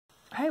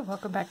Hi,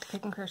 welcome back to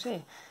Kick and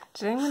Crochet.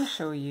 Today I'm going to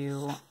show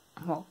you,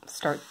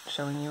 start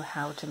showing you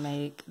how to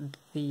make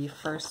the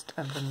first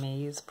of the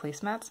maze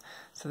placemats.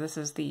 So this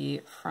is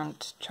the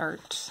front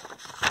chart,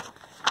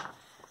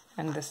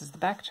 and this is the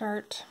back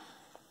chart.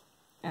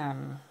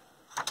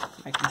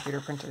 My computer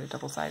printed it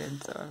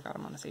double-sided, so I've got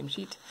them on the same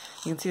sheet.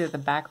 You can see that the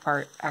back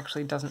part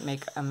actually doesn't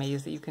make a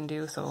maze that you can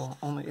do, so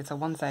it's a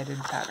one-sided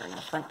pattern.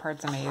 The front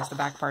part's a maze, the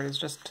back part is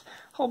just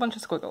a whole bunch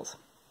of squiggles.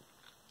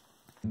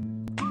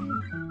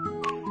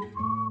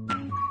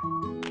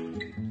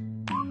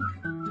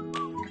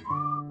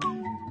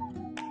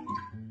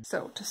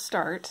 So to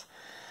start,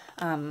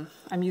 I'm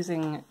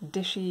using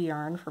Dishy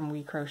yarn from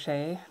We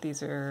Crochet.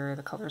 These are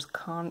the colors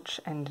Conch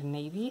and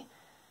Navy.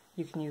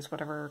 You can use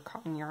whatever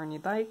cotton yarn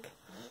you'd like.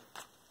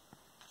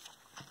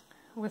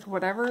 With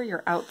whatever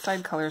your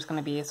outside color is going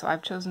to be, so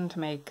I've chosen to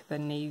make the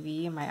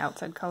Navy my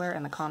outside color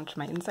and the Conch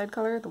my inside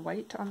color, the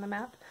white on the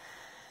map.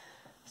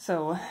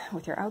 So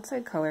with your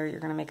outside color, you're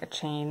going to make a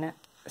chain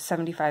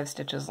 75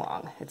 stitches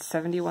long. It's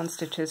 71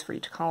 stitches for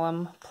each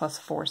column, plus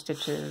 4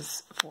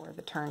 stitches for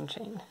the turn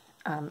chain.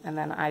 And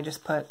then I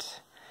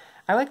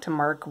like to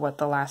mark what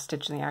the last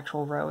stitch in the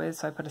actual row is,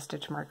 so I put a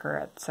stitch marker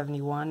at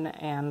 71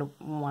 and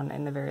one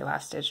in the very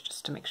last stitch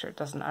just to make sure it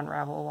doesn't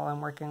unravel while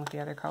I'm working with the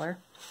other color.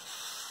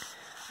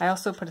 I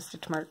also put a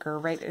stitch marker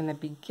right in the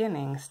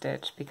beginning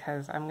stitch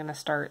because I'm going to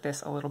start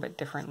this a little bit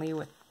differently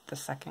with the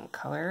second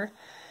color.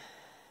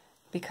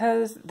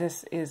 Because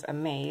this is a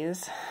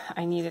maze,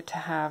 I need it to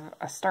have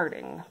a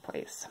starting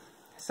place.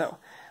 So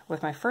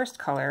with my first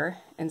color,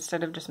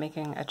 instead of just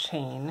making a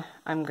chain,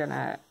 I'm going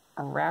to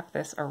wrap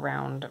this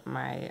around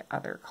my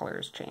other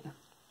color's chain.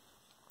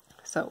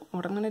 So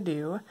what I'm going to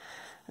do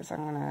is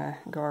I'm going to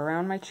go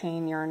around my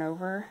chain, yarn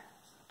over,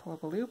 pull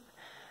up a loop,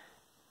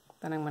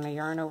 then I'm going to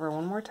yarn over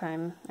one more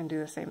time and do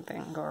the same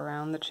thing, go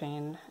around the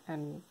chain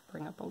and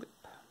bring up a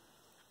loop.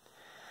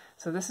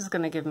 So this is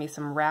going to give me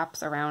some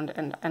wraps around,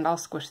 and I'll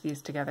squish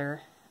these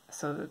together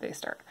so that they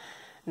start.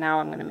 Now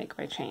I'm going to make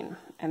my chain,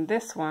 and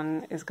this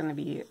one is going to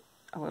be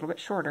a little bit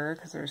shorter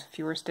because there's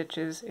fewer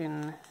stitches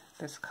in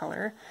this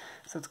color,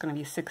 so it's going to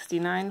be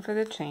 69 for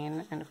the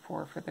chain and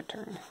 4 for the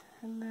turn,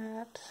 and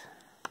that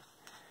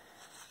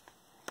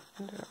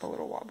ended up a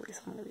little wobbly, so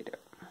I'm going to redo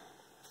it.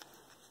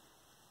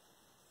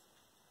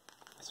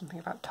 Something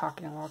about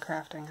talking while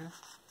crafting, huh?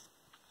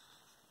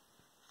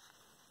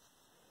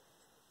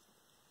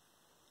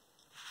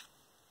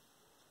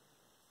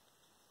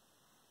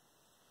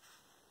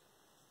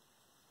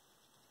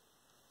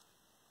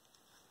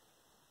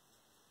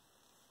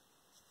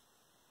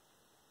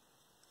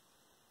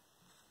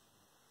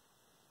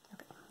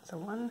 So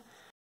one,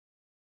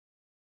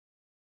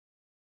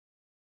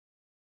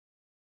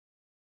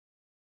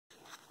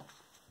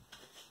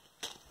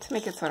 to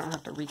make it so I don't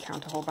have to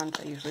recount a whole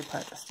bunch, I usually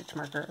put a stitch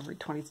marker every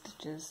 20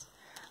 stitches.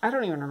 I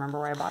don't even remember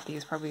where I bought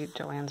these, probably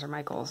Joann's or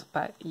Michael's,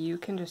 but you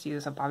can just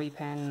use a bobby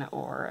pin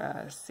or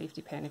a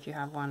safety pin if you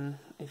have one,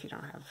 if you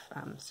don't have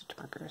stitch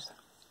markers.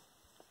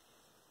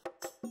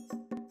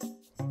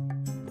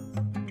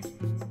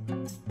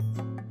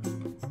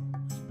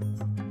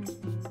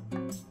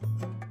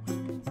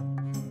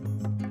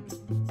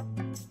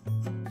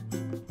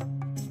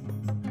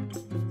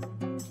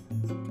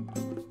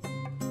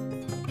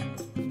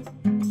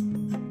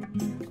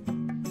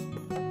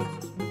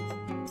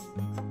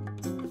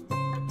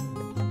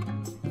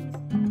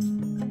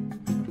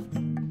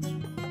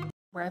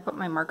 Where I put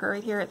my marker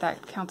right here,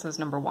 that counts as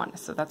number 1,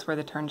 so that's where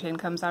the turn chain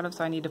comes out of,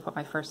 so I need to put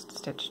my first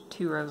stitch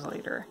 2 rows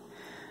later.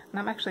 And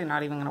I'm actually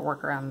not even going to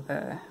work around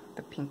the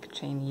pink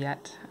chain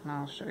yet, and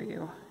I'll show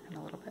you in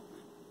a little bit.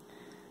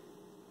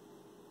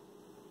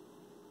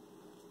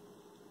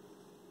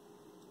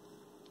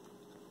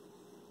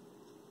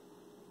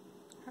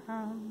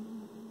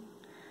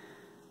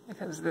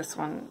 Because this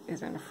one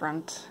is in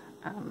front,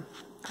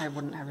 I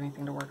wouldn't have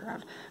anything to work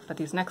around. But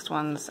these next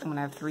ones, I'm going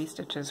to have 3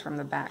 stitches from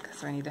the back,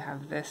 so I need to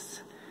have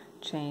this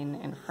chain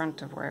in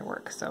front of where I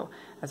work. So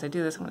as I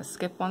do this, I'm going to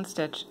skip 1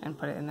 stitch and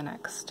put it in the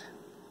next.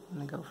 I'm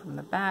going to go from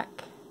the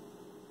back.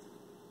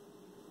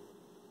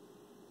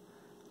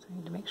 So I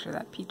need to make sure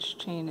that peach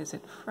chain is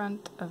in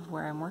front of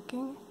where I'm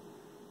working.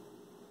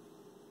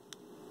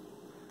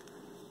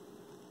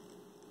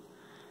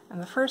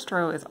 And the first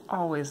row is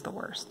always the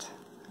worst.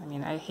 I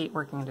mean, I hate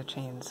working into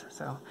chains,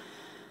 so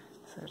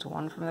there's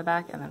 1 from the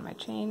back and then my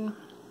chain.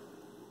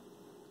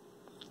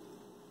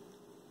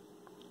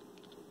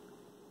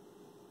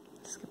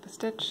 Skip a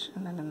stitch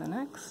and then in the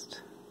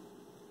next.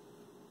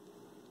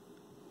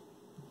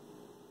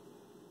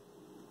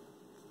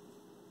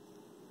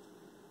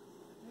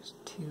 There's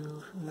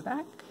 2 from the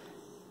back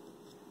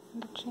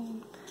and a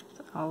chain.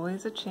 So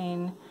always a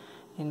chain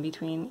in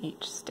between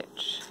each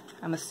stitch.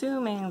 I'm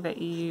assuming that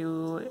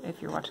you,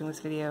 if you're watching this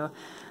video,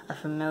 are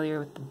familiar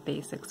with the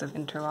basics of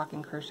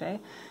interlocking crochet.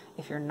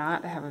 If you're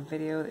not, I have a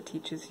video that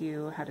teaches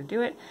you how to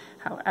do it.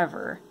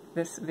 However,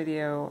 this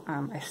video,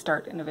 I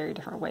start in a very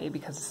different way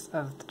because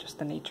of just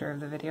the nature of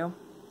the video.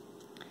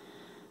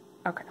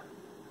 Okay,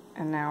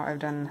 and now I've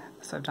done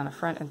a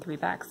front and 3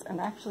 backs,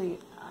 and actually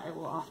I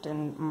will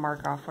often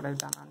mark off what I've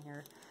done on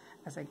here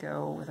as I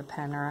go with a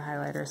pen or a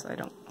highlighter so I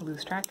don't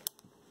lose track.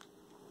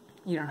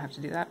 You don't have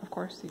to do that, of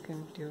course. You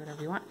can do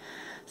whatever you want.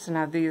 So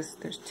now there's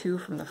 2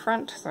 from the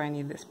front, so I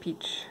need this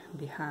peach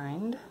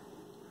behind.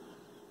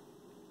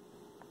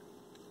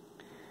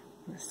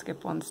 I'm going to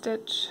skip 1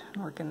 stitch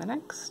and work in the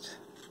next.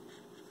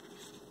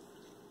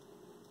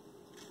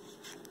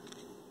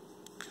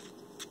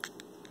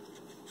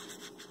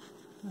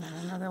 And then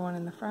another one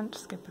in the front,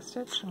 skip a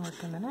stitch and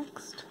work in the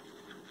next.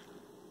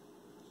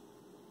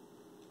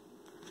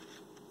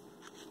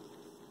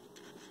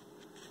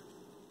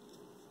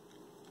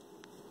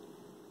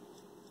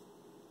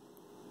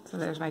 So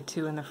there's my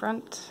 2 in the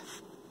front.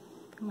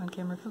 Come on,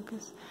 camera,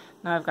 focus.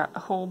 Now I've got a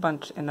whole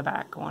bunch in the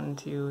back. 1,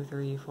 2,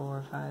 3,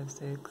 4, 5,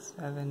 6,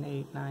 7,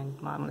 8, 9.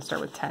 Well, I'm going to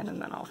start with 10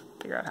 and then I'll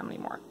figure out how many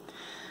more.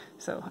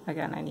 So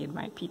again, I need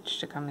my peach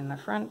to come in the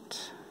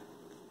front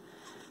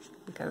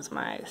because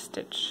my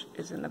stitch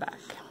is in the back.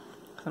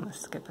 So I'm going to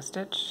skip a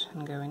stitch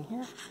and go in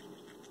here.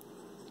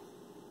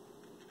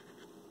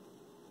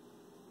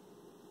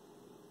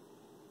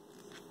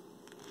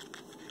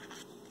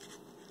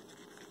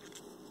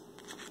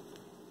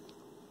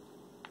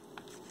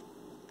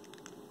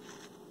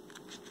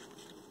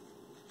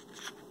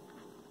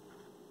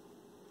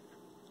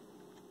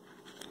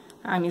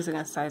 I'm using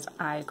a size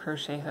I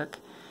crochet hook.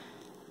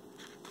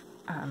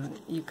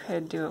 You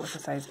could do it with a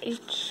size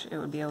H. It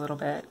would be a little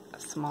bit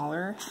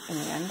smaller in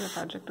the end, the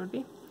project would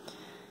be.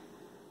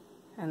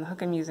 And the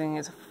hook I'm using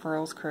is a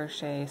Furls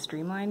Crochet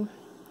Streamline.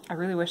 I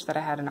really wish that I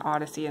had an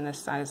Odyssey in this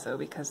size though,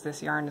 because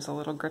this yarn is a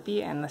little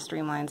grippy and the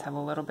Streamlines have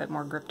a little bit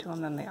more grip to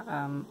them than the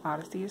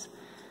Odysseys.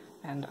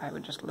 And I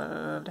would just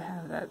love to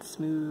have that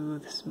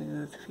smooth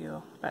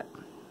feel, but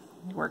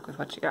you work with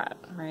what you got,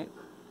 right?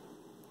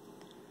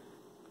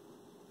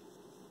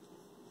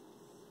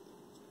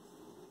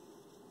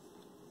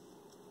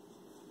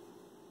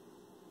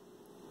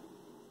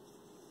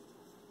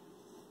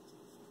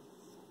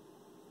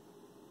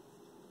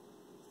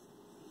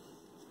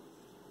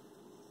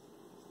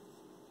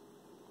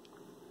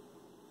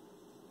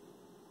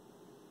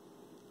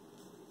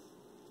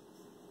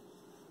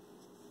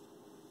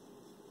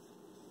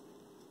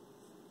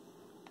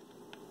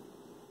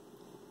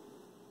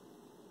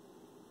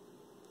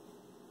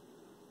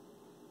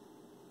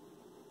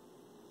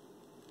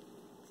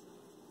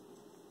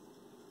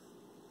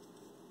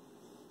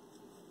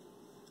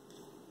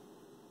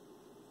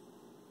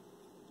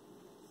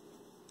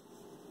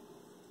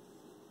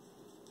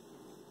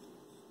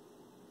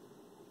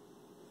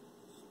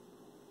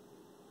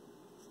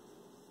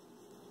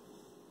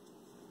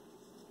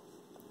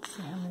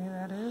 See how many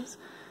that is?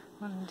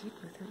 1, 2,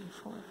 3,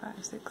 4,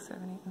 5, 6,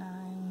 7, 8,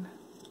 9.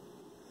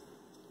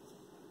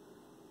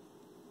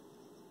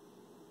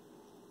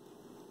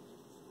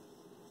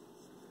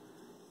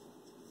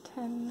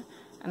 10.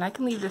 And I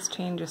can leave this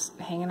chain just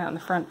hanging out in the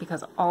front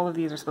because all of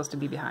these are supposed to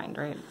be behind,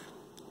 right?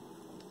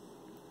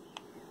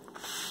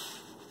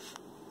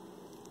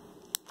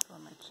 So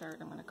on my chart,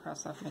 I'm going to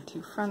cross off my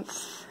 2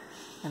 fronts.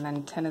 And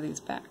then 10 of these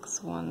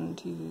backs. 1,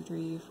 2,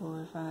 3,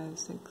 4, 5,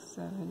 6,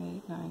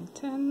 7, 8, 9,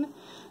 10.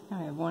 Now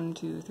I have 1,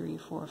 2, 3,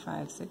 4,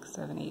 5, 6,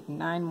 7, 8,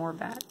 9 more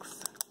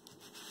backs.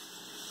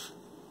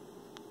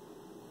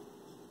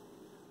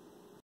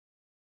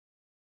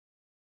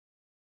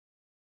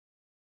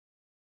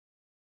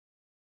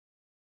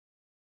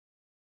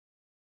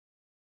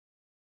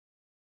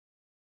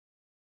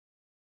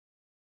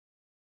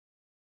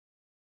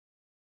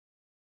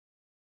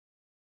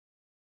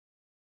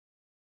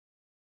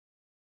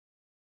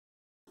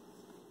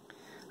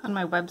 On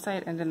my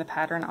website and in the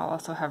pattern, I'll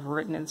also have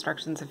written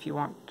instructions if you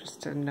want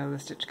just to know the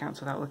stitch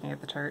counts without looking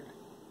at the chart.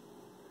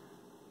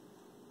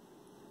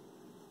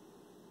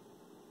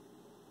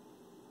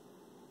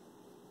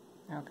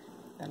 Okay,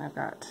 then I've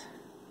got,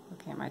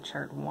 looking at my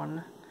chart,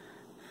 1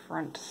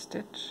 front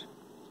stitch.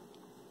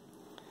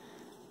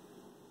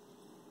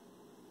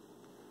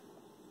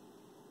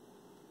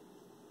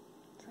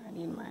 So I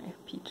need my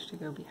peach to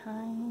go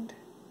behind.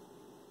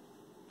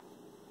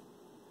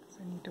 So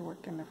I need to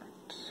work in the front.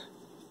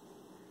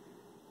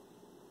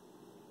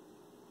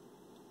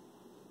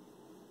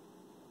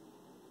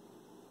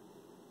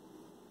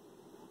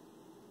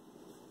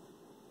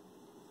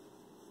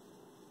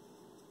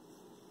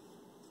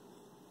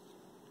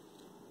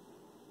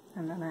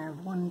 And then I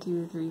have 1,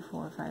 2, 3,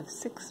 4, 5,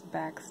 6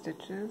 back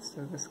stitches,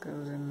 so this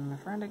goes in the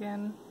front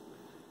again.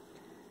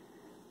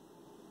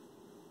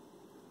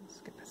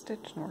 Skip a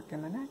stitch and work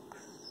in the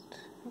next.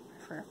 Oh,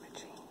 I forgot my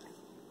chain.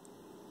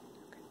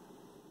 Okay.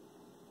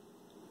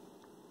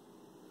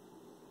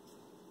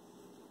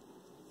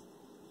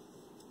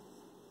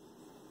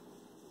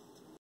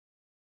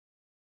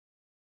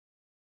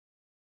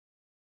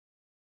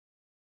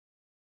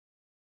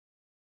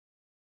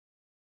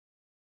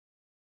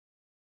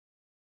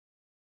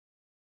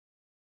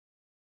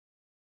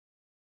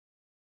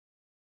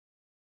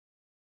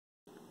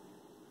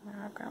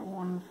 Now I've got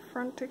 1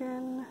 front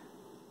again,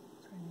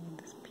 so I need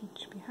this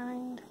peach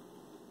behind.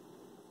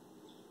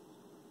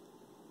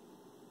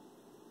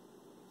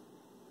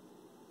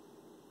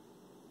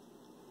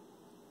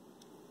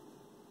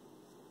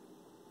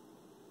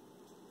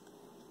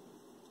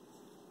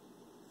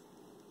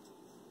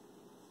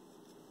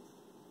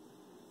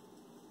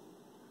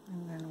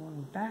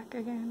 back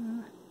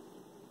again.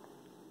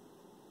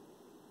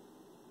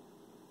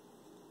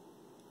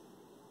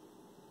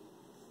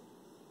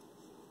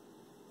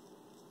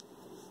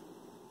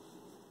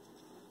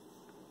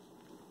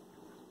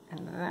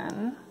 And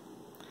then,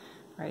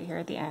 right here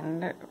at the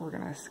end, we're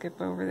going to skip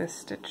over this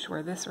stitch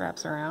where this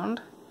wraps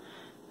around,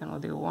 and we'll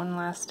do one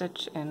last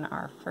stitch in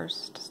our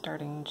first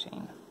starting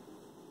chain.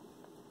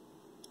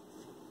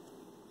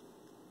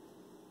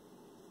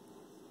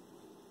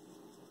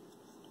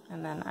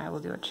 And then I will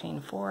do a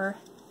chain 4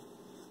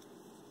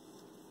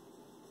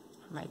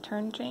 for my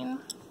turn chain,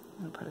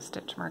 and put a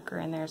stitch marker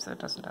in there so it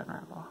doesn't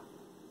unravel.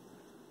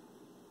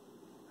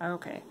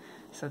 Okay,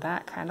 so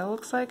that kind of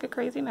looks like a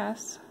crazy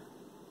mess.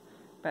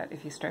 But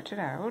if you stretch it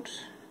out,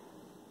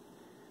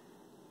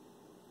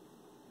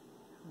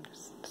 I'm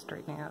just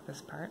straightening out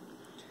this part.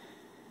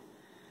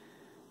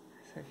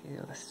 So if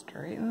you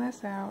straighten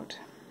this out,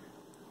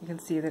 you can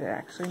see that it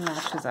actually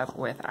matches up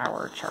with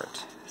our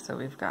chart. So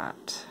we've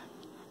got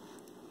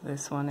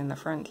this one in the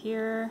front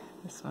here,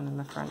 this one in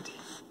the front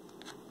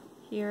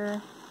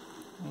here,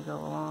 and you go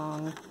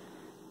along,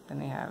 then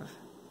they have,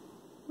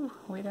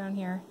 way down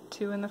here,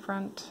 2 in the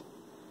front,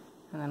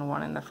 and then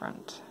 1 in the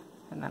front,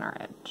 and then our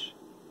edge.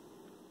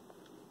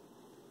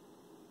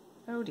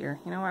 Oh dear,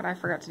 you know what I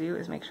forgot to do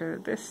is make sure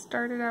that this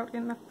started out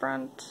in the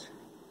front.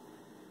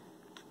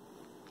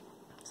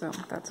 So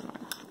that's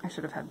annoying. I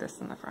should have had this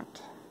in the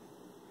front.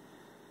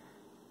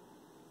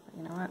 But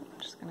you know what, I'm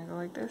just gonna go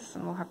like this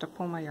and we'll have to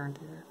pull my yarn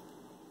through there.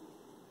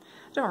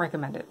 I don't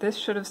recommend it. This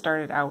should have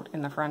started out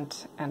in the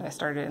front and I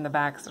started in the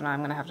back, so now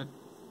I'm gonna have to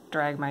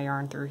drag my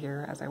yarn through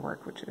here as I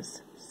work, which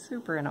is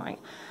super annoying.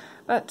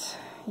 But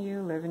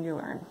you live and you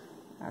learn,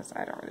 as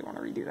I don't really want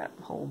to redo that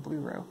whole blue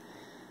row.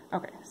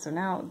 Okay, so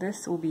now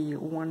this will be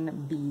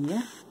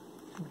 1B,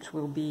 which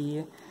will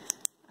be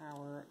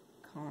our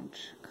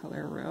conch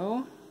color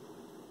row.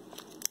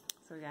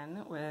 So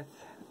again, with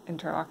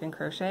interlocking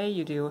crochet,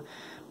 you do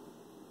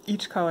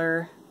each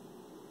color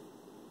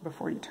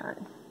before you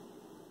turn.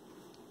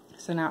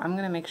 So now I'm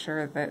going to make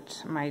sure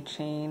that my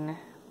chain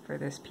for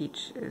this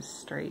peach is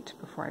straight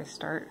before I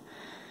start,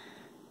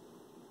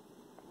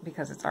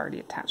 because it's already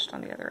attached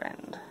on the other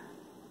end.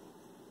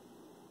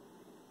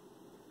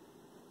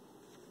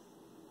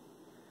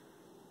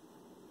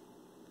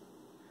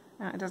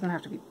 Now, it doesn't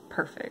have to be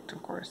perfect,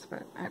 of course,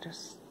 but I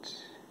just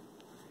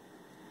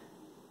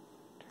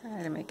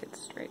try to make it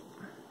straight.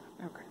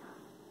 Okay.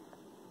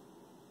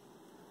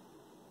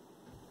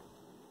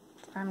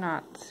 I'm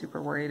not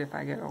super worried if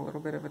I get a little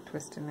bit of a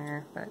twist in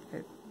there, but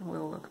it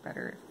will look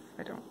better if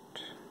I don't.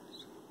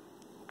 So.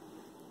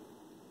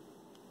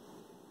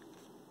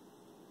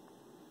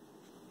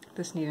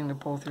 This needing to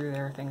pull through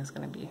there thing is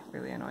going to be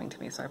really annoying to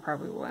me, so I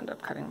probably will end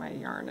up cutting my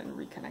yarn and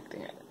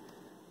reconnecting it.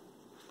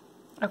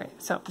 Okay,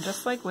 so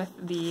just like with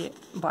the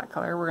black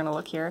color, we're going to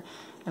look here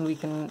and we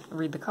can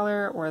read the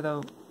color or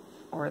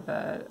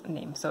the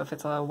name. So if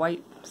it's a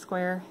white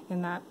square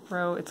in that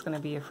row, it's going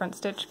to be a front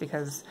stitch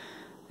because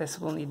this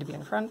will need to be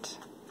in front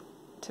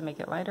to make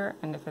it lighter,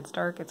 and if it's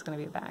dark, it's going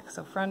to be back.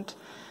 So front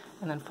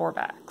and then 4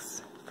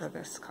 backs for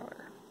this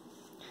color.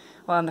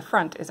 Well, and the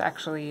front is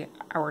actually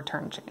our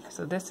turn chain.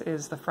 So this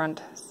is the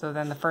front, so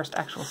then the first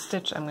actual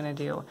stitch I'm going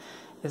to do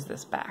is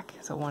this back.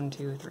 So 1,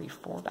 2, 3,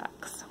 4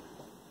 backs.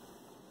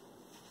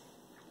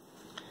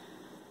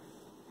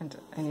 And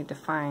I need to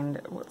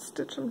find what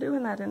stitch I'm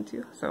doing that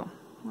into. So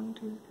 1,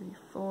 2, 3,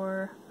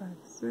 4, 5,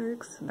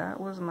 6. That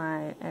was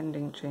my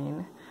ending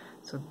chain.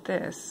 So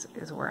this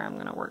is where I'm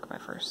going to work my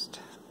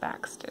first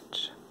back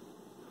stitch.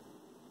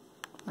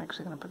 I'm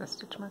actually going to put a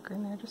stitch marker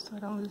in there just so I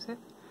don't lose it.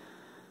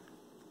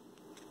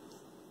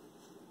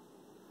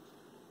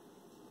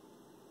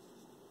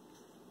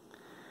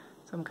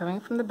 So I'm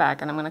coming from the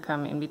back and I'm going to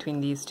come in between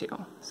these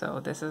two. So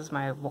this is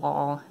my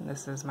wall and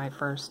this is my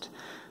first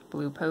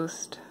blue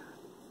post.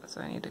 So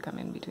I need to come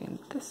in between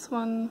this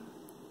one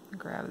and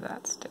grab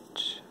that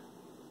stitch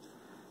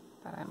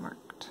that I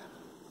marked.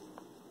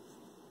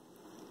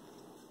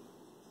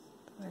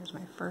 There's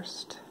my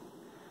first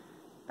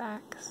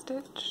back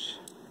stitch,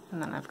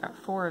 and then I've got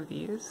 4 of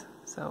these,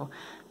 so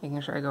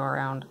making sure I go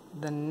around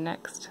the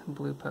next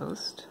blue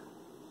post.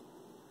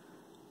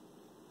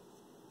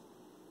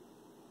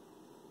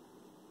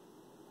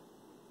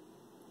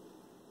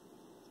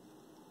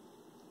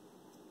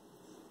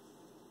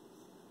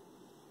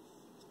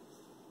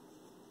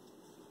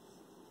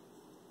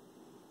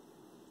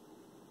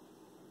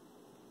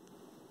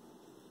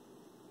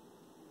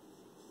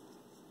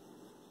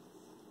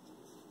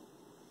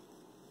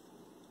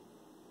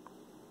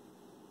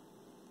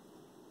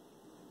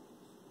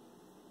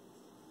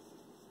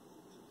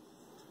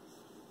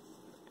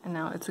 And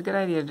now it's a good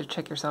idea to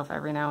check yourself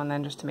every now and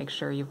then just to make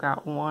sure you've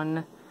got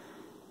 1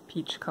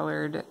 peach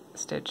colored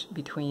stitch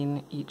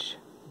between each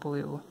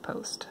blue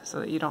post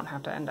so that you don't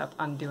have to end up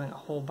undoing a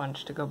whole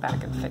bunch to go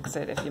back and fix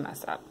it if you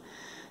mess up.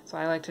 So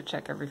I like to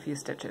check every few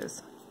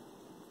stitches.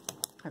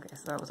 Okay,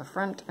 so that was a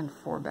front and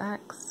 4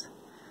 backs.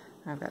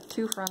 I've got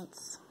 2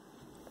 fronts.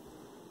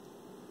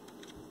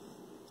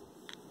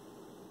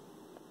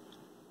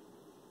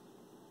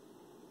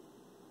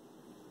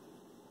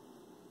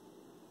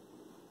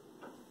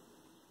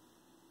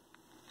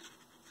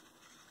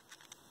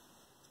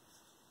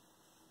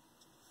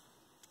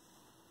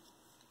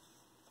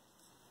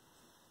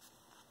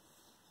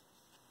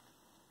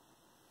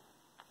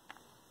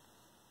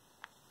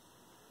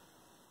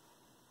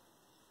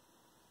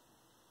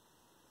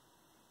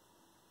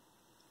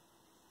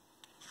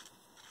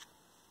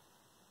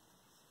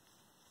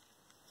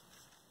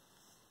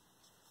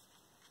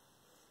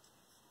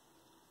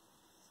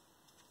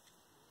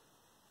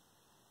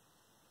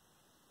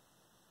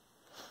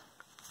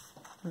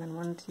 And then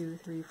 1, 2,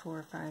 3,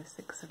 4, 5,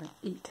 6, 7,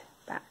 8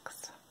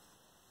 backs.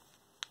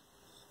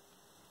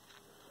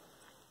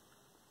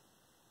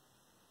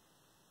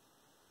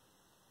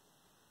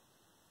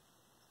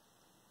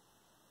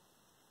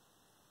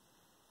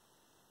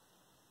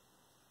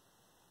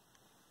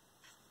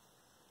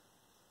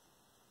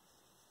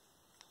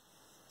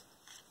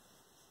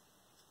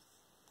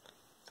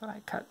 So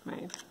I cut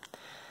my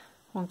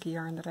wonky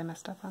yarn that I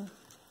messed up on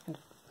and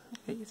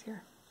make it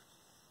easier.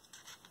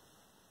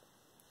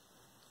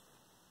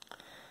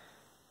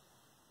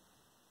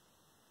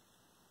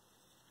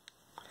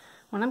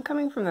 When I'm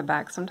coming from the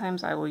back,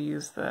 sometimes I will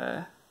use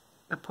the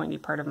pointy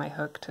part of my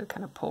hook to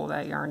kind of pull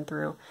that yarn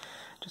through.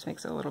 It just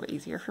makes it a little bit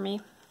easier for me.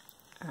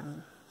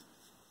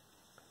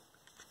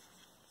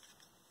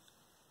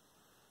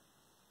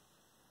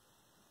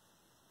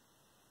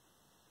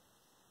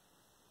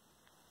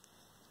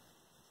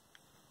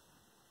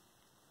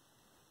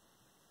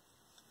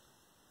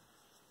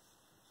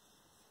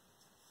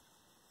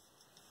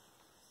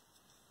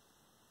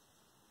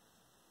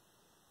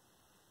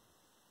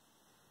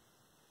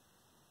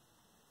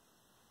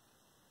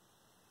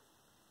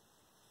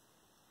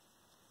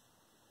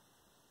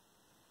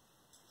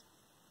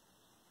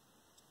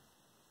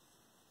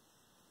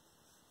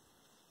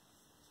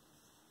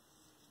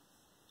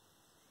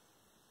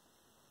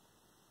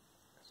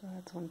 So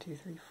that's 1, 2,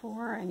 3,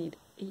 4. I need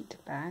 8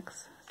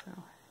 backs, so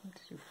I need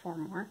to do 4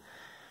 more.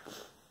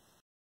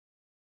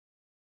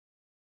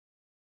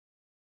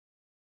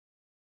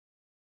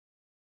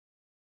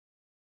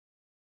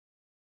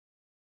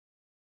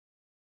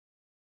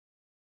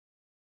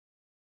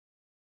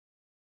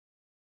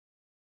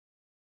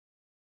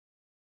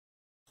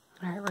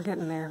 Alright, we're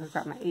getting there. We've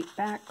got my 8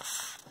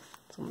 backs,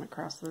 so I'm going to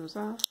cross those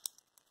off.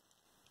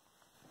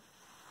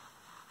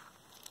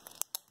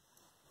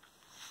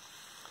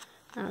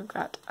 Now I've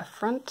got a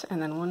front,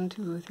 and then 1,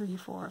 2, 3,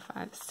 4,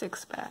 5,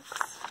 6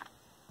 backs.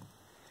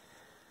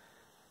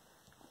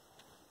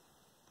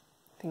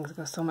 Things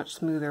go so much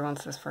smoother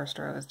once this first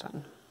row is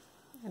done,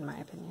 in my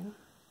opinion.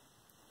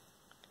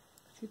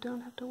 So you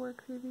don't have to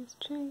work through these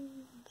chains.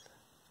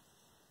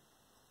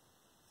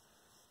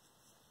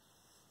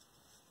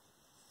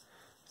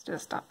 Let's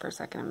just stop for a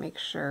second and make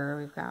sure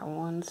we've got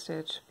 1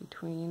 stitch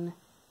between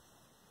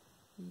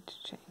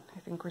each chain. I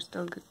think we're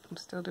still good. I'm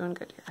still doing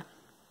good here.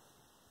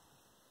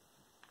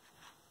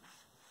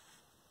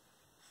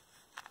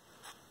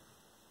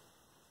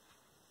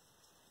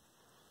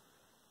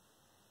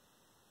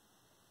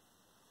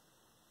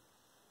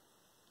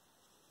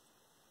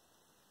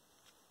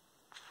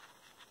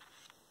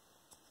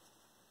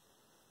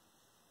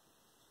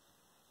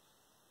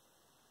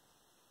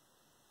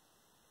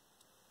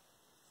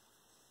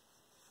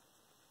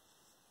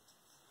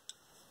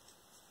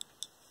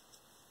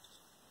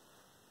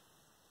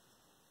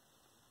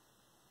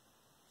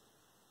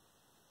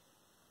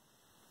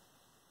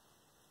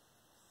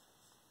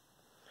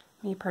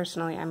 Me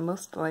personally, I'm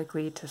most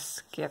likely to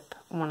skip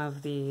one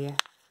of the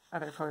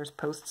other colors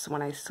posts when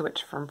I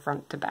switch from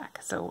front to back.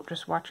 So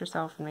just watch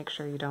yourself and make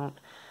sure you don't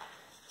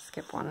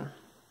skip one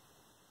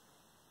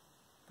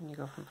when you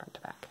go from front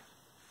to back.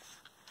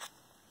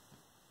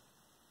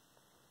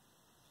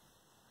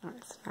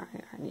 Alright, so now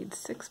I need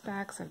 6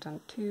 backs. I've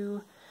done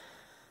 2.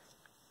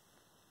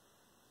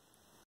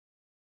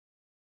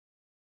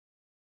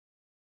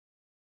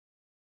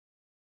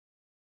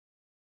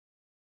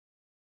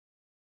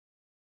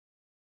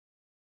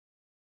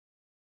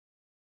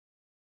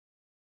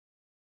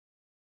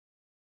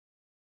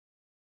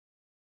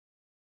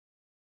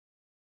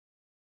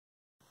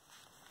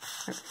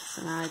 Okay,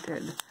 so now I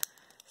did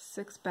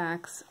 6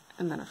 backs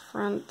and then a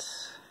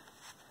front.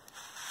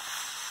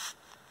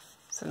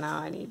 So now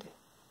I need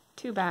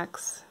 2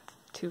 backs,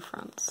 2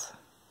 fronts.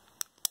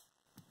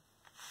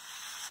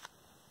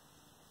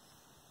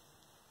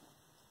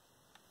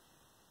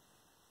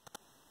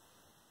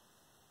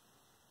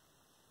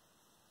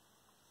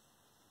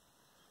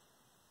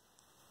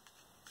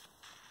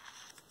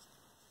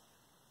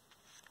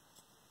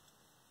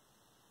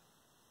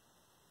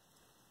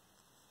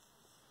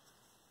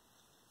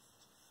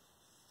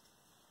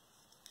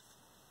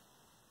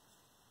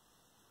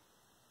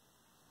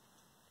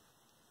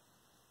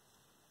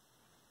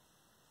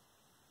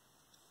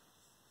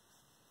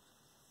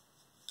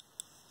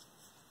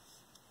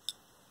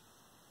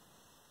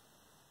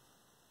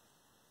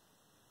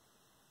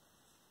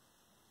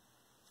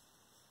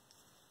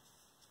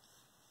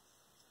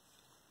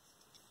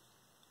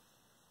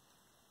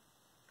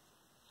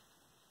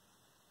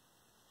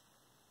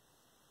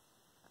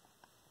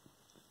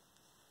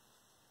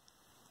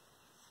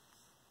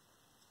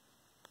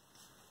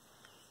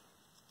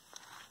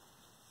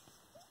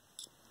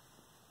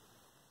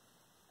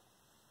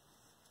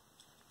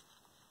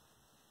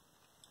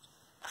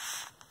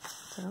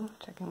 So,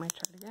 checking my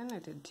chart again, I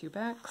did 2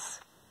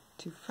 backs,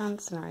 2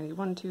 fronts, now I need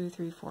 1, 2,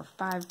 3, 4,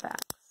 5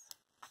 backs.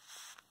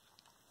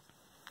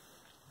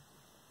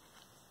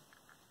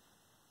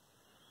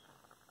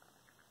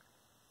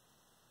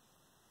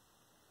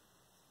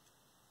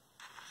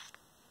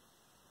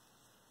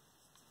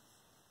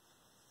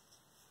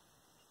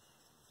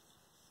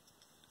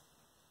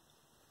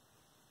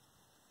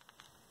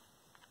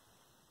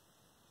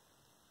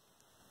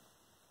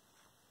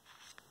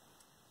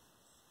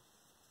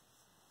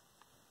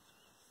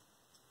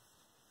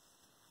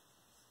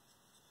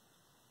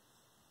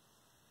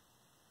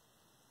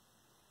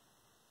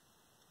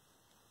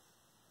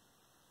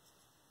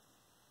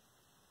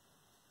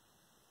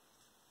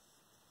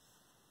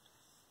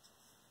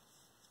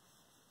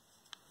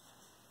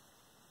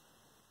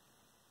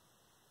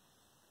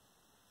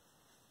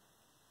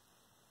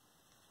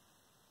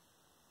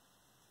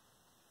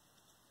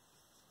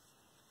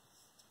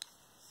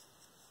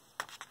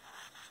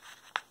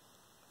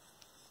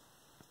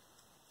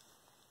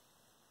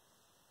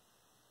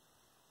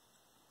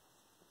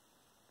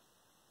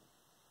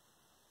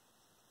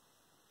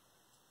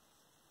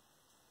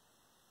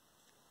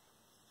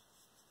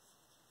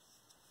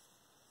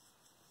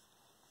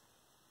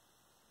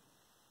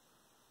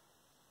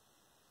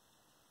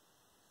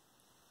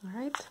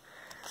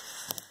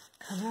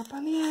 Coming up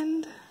on the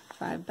end,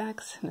 5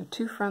 backs and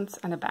 2 fronts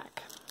and a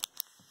back.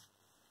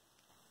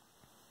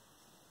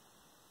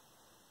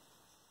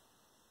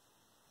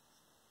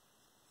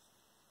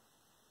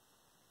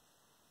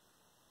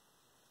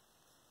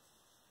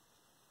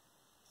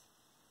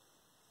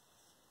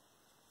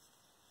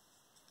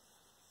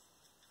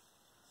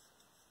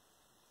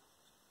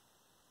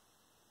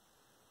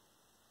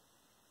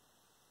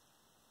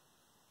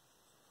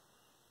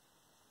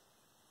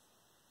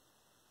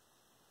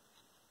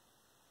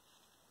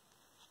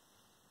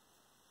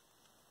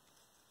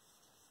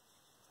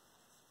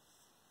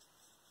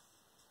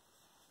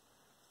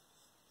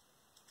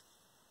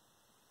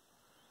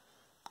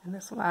 And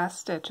this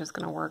last stitch is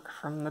going to work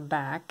from the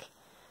back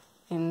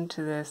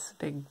into this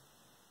big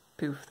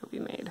poof that we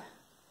made.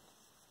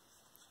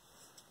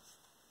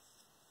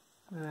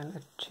 And then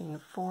a chain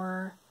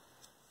 4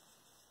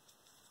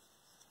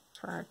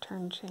 for our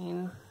turn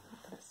chain.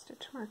 I'll put a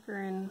stitch marker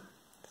in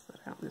so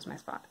that I don't lose my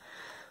spot.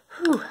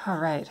 Whew,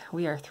 alright,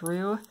 we are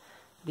through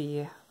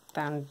the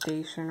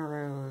foundation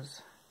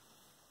rows.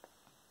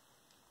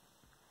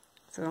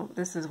 So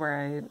this is where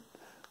I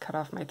cut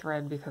off my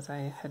thread because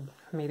I had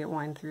made it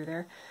wind through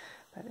there,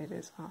 but it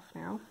is off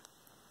now.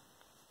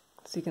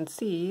 So you can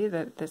see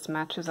that this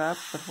matches up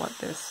with what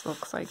this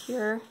looks like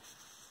here.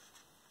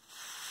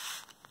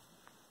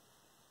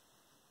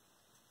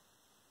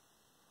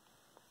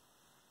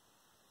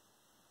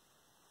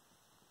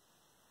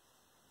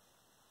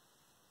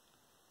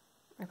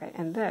 Okay,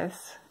 and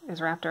this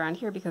is wrapped around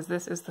here because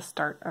this is the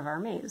start of our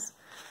maze.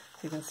 So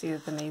you can see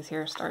that the maze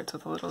here starts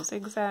with a little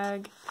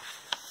zigzag.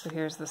 So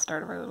here's the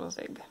start of our little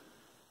zig.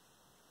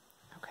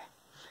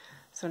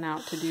 So now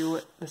to do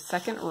the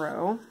second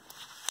row,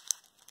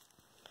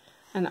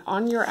 and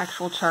on your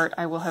actual chart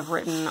I will have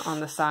written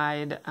on the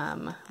side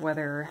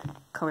whether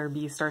color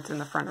B starts in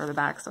the front or the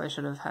back, so I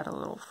should have had a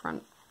little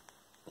front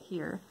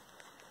here.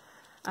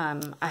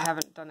 I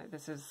haven't done it,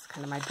 this is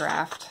kind of my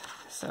draft,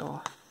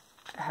 so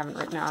I haven't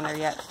written it on there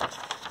yet,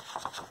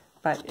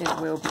 but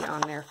it will be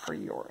on there for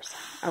yours.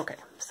 Okay,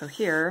 so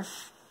here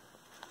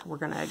we're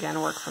going to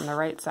again work from the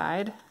right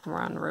side, and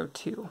we're on row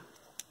 2.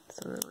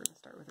 So we're going to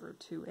start with row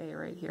 2A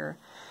right here,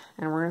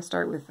 and we're going to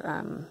start with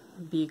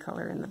B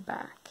color in the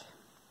back.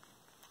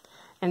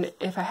 And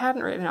if I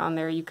hadn't written it on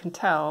there, you can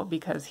tell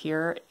because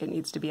here it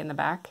needs to be in the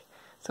back.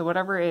 So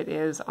whatever it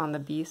is on the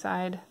B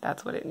side,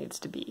 that's what it needs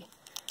to be.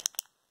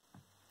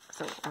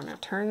 So I'm going to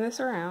turn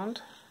this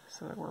around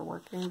so that we're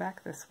working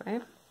back this way.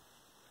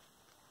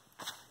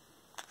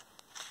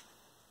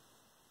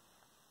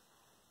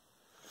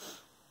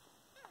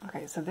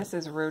 Okay, so this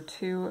is row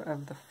 2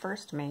 of the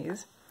first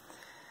maze.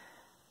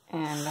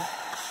 And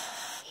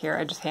here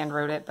I just hand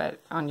wrote it, but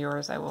on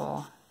yours I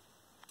will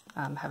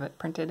have it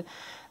printed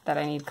that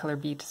I need color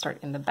B to start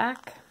in the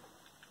back.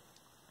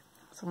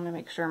 So I'm going to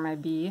make sure my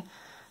B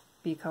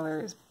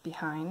color is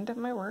behind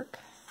my work.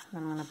 And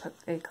I'm going to put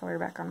A color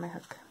back on my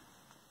hook.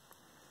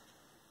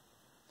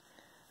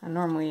 And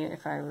normally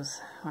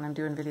when I'm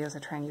doing videos I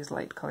try and use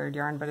light colored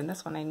yarn, but in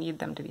this one I need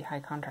them to be high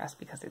contrast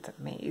because it's a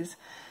maze.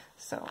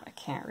 So I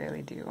can't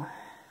really do,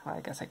 well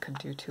I guess I could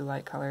do 2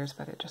 light colors,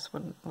 but it just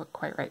wouldn't look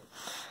quite right.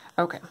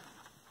 Okay,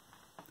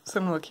 so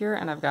I'm going to look here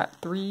and I've got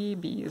 3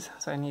 B's,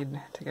 so I need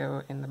to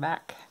go in the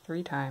back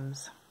 3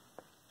 times.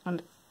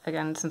 And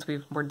again, since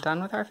we're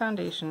done with our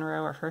foundation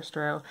row, our first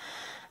row,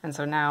 and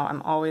so now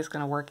I'm always going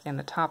to work in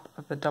the top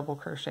of the double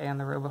crochet on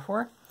the row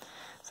before,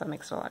 so it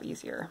makes it a lot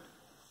easier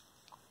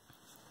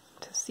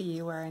to see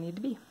where I need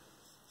to be.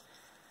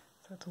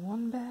 So it's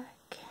 1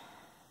 back,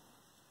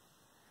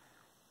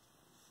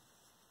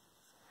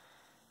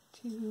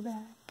 2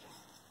 back,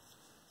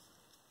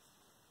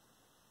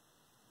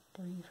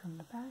 3 from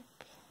the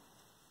back.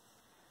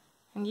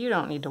 And you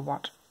don't need to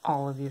watch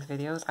all of these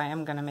videos. I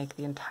am going to make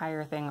the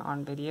entire thing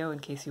on video in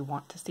case you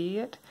want to see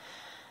it.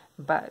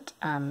 But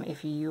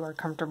if you are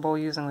comfortable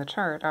using the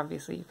chart,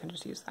 obviously you can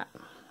just use that.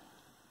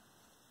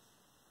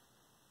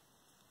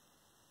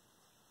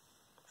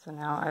 So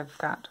now I've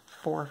got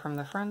 4 from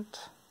the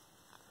front.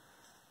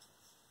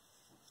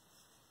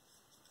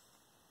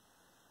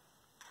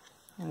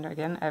 And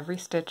again, every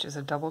stitch is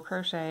a double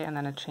crochet and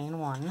then a chain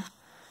 1.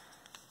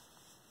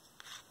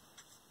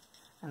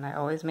 And I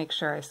always make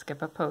sure I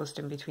skip a post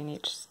in between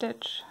each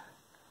stitch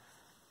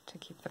to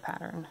keep the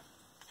pattern.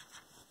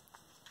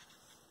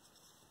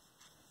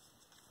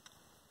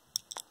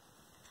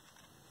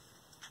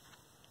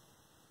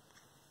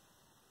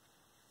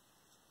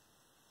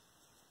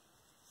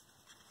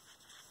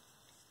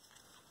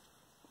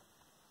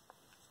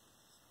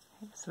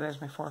 Okay, so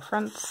there's my 4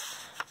 fronts,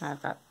 and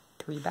I've got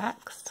 3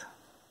 backs.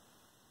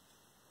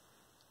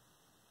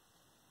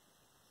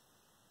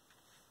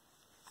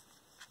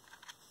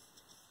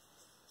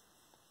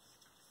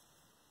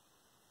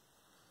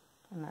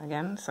 And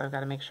again, so I've got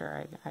to make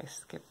sure I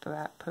skip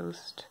that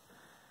post.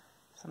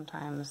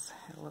 Sometimes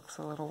it looks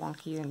a little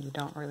wonky and you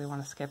don't really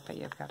want to skip, but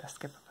you've got to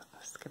skip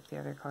the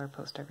other color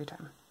post every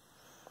time.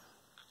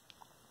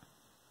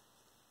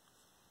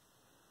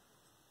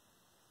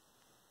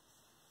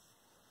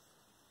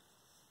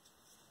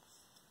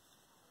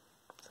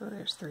 So So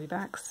there's 3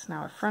 backs,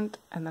 now a front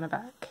and then a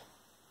back.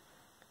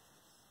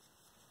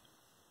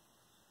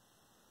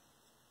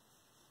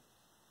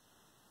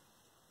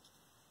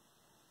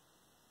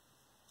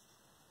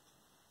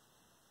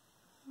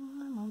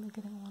 I'm only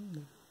getting 1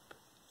 loop.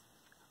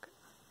 Okay.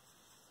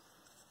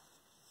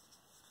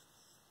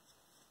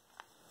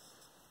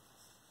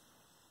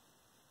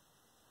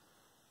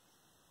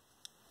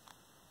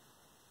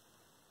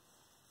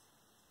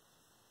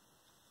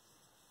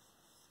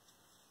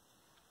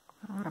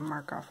 I'm going to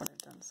mark off what I've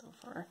done so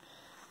far.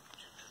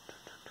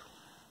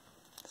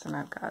 So now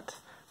I've got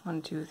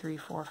 1, 2, 3,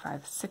 4,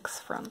 5, 6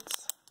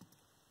 fronts.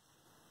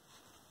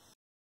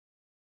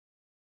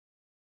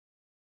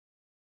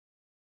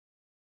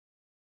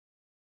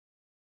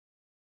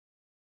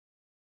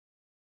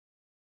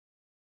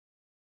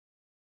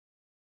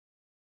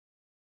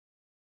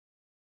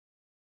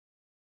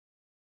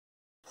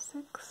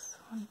 Six.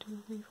 1,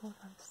 2, 3, 4,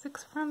 5,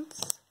 6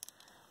 fronts.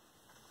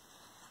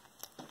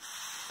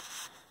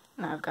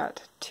 Now I've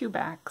got 2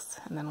 backs,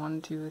 and then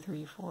 1, 2,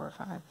 3, 4,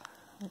 5.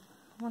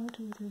 1,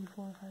 2, 3,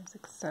 4, 5,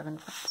 6, 7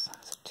 fronts.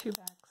 So 2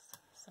 backs,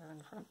 7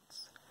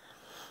 fronts.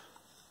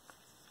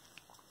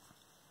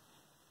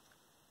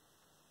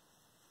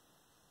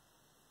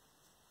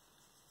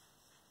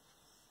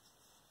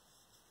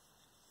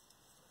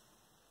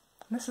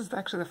 This is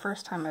actually the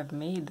first time I've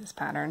made this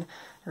pattern.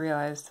 I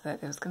realized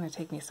that it was going to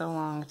take me so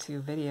long to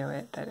video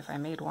it that if I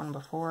made one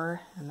before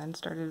and then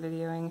started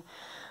videoing,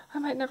 I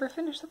might never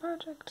finish the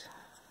project.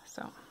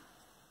 So,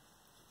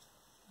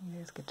 you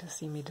guys get to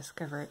see me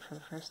discover it for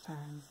the first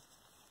time.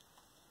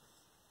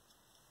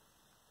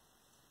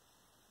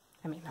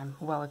 I mean, I'm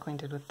well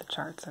acquainted with the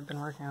charts. I've been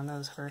working on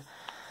those for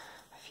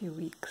a few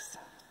weeks.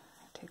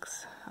 It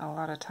takes a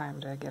lot of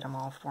time to get them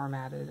all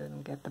formatted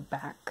and get the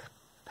back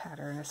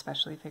pattern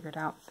especially figured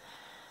out.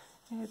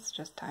 It's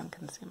just time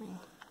consuming.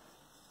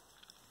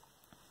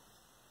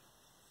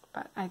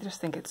 But I just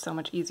think it's so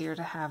much easier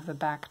to have the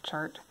back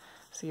chart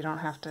so you don't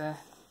have to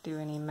do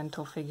any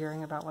mental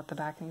figuring about what the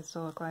back needs to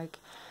look like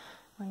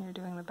when you're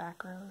doing the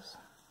back rows.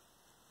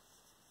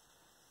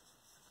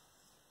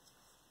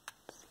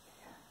 Let's see.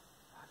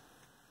 1,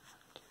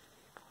 2,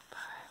 3, 4, 5.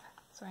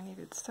 So I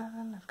needed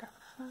 7, I've got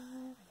 5,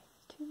 I need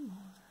 2 more.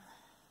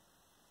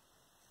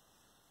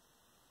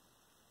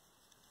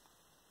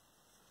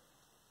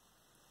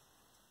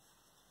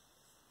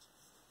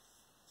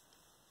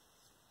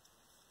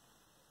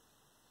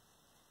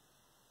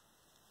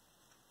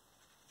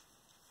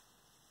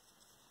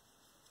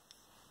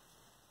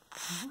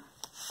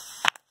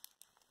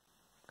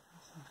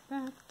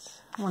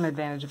 That. One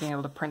advantage of being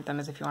able to print them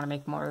is if you want to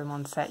make more than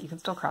one set, you can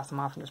still cross them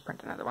off and just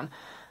print another one.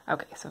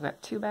 Okay, so I've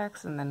got 2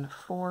 backs and then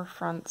 4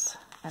 fronts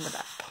and a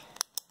back.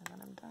 And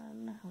then I'm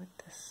done with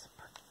this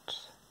part.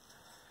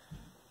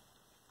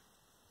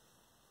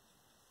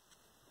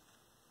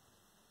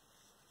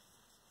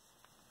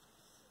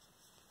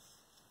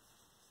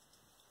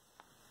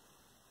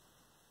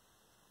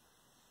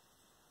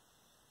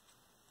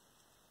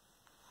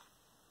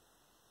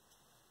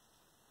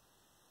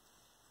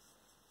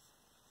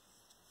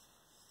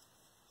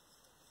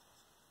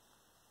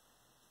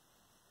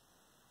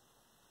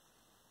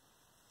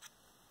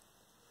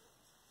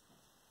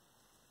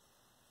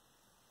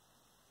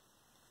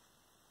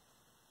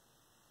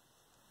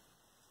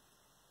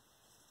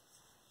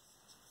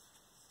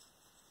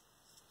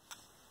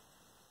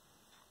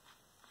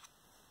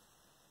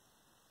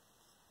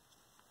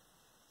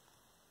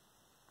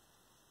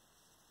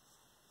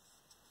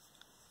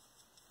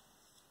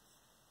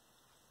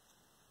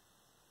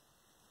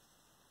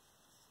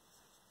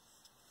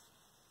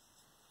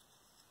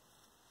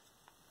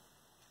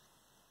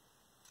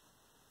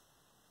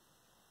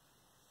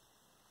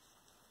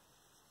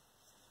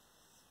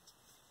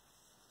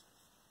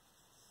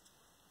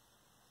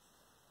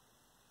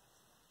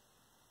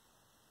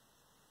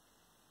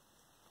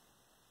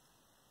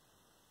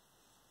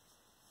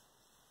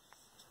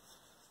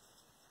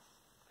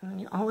 And then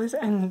you always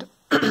end,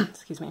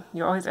 excuse me,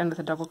 you always end with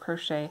a double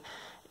crochet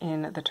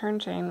in the turn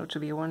chain, which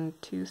will be 1,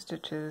 2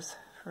 stitches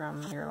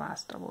from your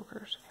last double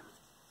crochet.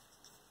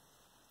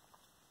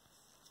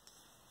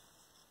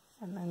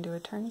 And then do a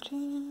turn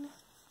chain.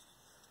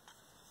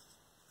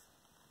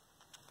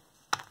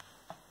 Put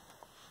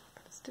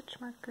a stitch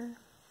marker.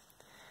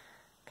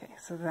 Okay,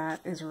 so that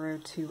is row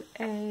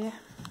 2A,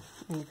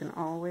 and you can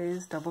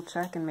always double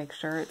check and make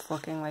sure it's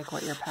looking like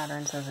what your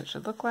pattern says it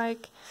should look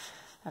like.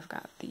 I've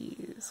got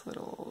these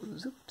little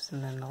zoops,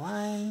 and then the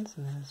lines,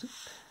 and then a zoop,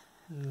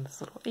 and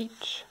this little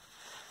H.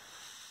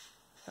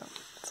 So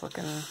it's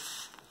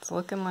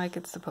looking like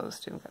it's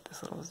supposed to. We've got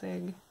this little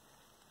zig.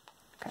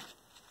 Okay.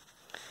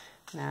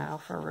 Now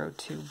for row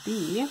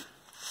 2B.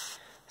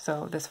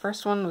 So this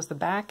first one was the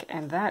back,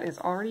 and that is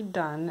already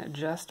done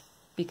just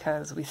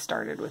because we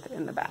started with it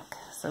in the back.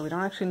 So we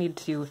don't actually need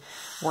to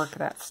work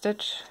that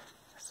stitch.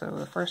 So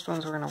the first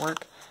ones we're going to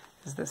work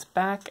is this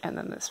back and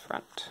then this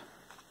front.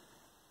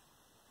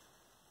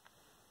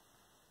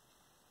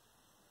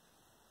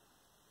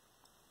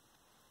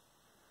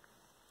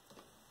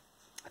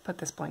 put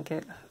this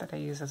blanket that I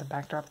use as a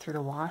backdrop through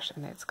the wash,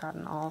 and it's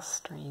gotten all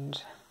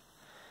strange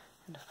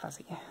and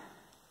fuzzy.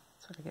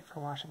 That's what I get for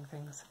washing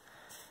things.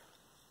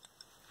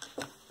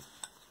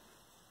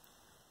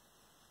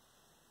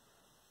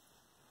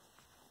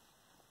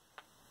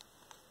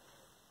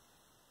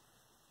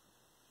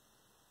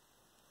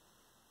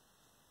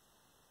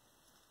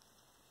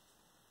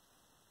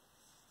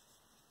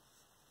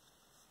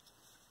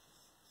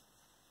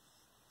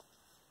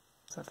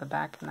 So it's a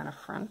back and then a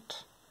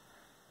front.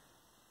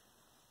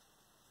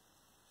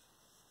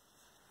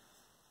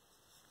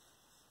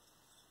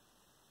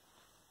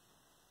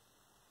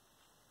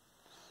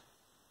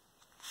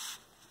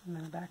 And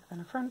then a back, then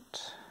a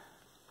front.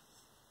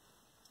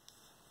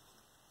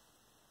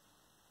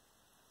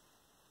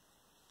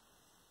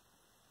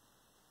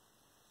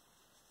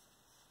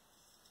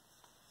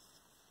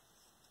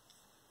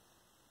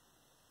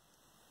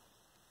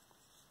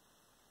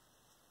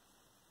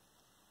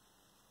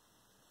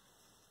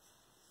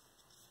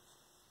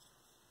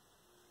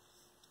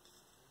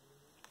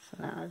 So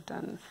now I've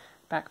done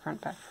back,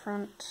 front, back,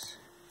 front.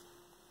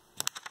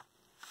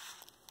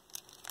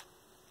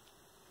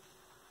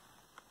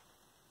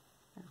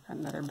 I've got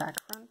another back,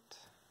 front.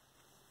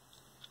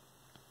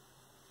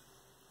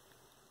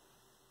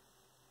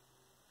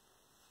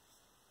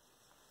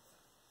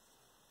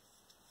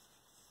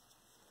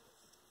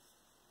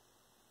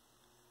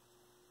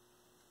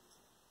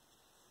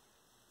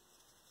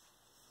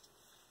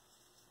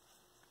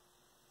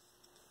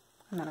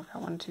 And then I've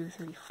got 1, 2,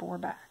 3, 4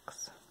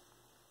 backs.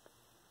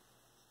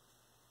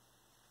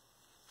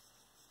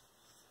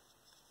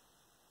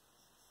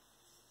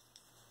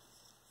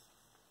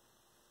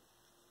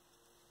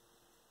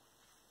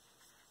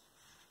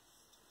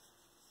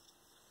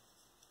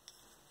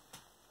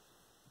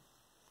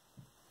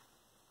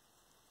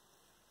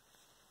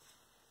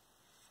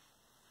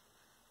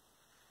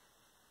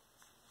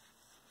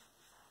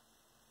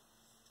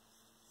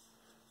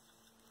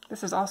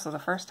 This is also the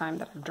first time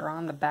that I've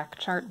drawn the back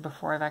chart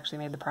before I've actually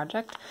made the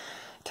project.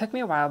 It took me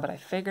a while, but I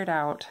figured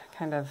out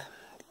kind of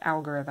the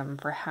algorithm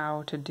for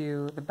how to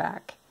do the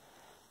back.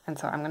 And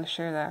so I'm going to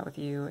share that with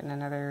you in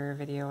another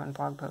video and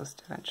blog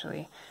post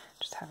eventually.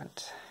 Just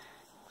haven't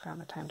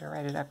found the time to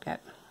write it up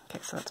yet. Okay,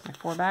 so that's my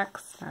 4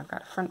 backs. Now I've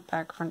got front,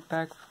 back, front,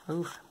 back.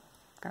 Ooh,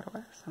 got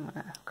away. So I'm going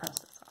to cross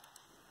this off.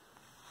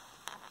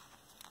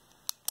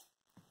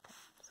 Okay,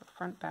 so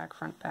front, back,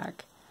 front,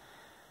 back.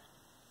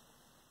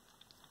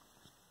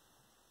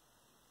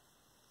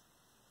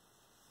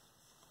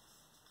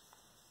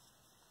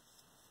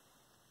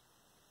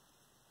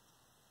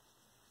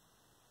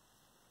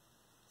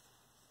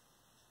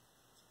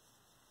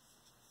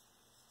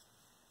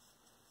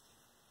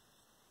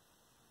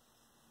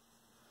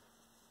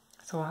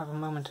 So we'll have a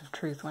moment of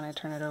truth when I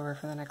turn it over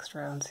for the next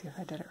row and see if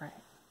I did it right.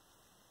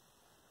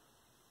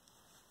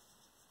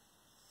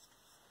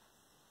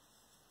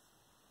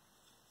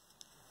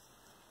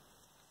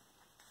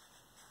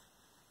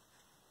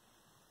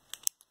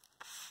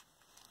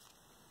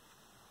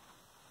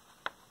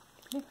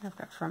 Okay, I've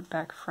got front,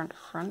 back, front,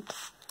 front.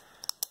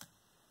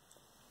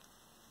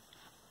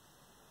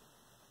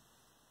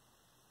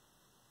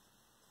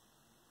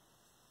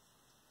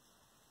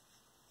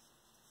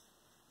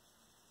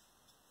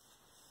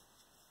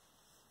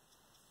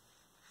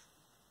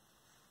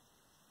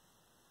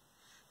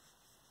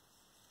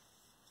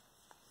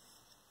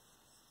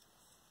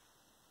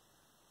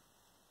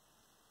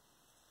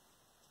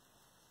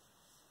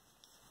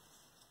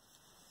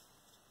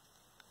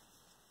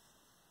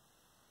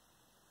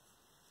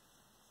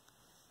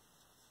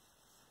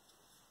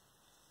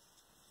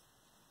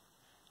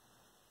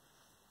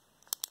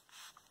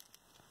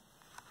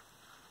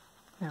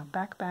 Now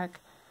back, back,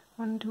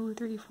 1, 2,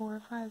 3,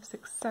 4, 5,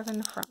 6,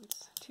 7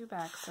 fronts. 2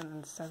 backs and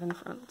then 7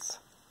 fronts.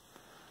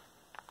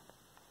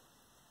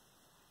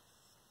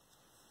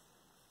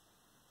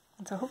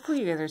 And so hopefully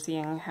you guys are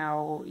seeing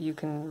how you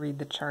can read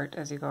the chart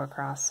as you go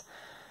across.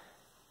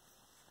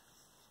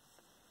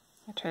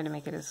 I try to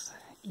make it as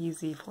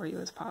easy for you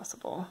as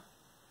possible.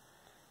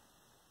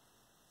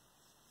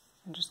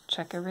 And just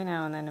check every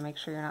now and then to make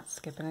sure you're not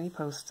skipping any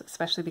posts,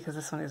 especially because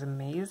this one is a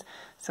maze.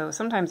 So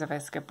sometimes if I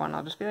skip one,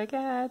 I'll just be like,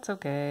 yeah, it's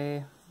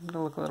okay.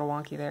 It'll look a little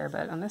wonky there.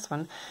 But on this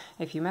one,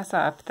 if you mess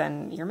up,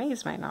 then your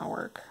maze might not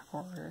work,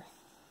 or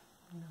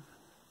you know,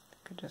 it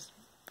could just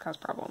cause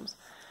problems.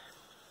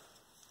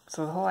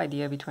 So the whole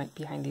idea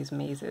behind these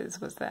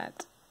mazes was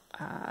that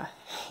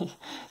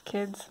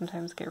kids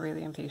sometimes get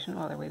really impatient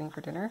while they're waiting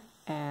for dinner,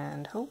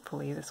 and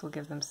hopefully this will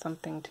give them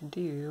something to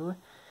do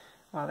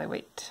while they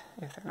wait,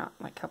 if they're not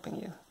like helping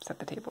you set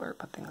the table or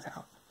put things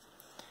out.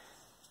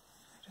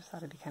 I just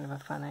thought it'd be kind of a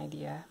fun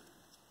idea.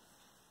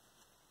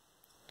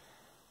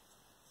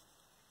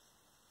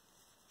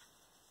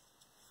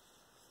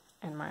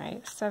 And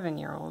my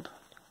 7-year-old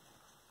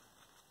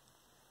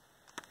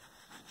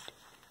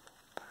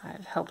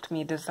helped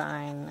me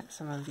design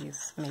some of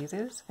these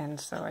mazes, and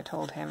so I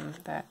told him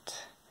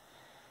that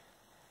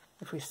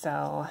if we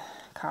sell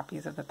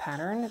copies of the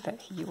pattern, that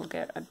he will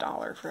get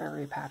 $1 for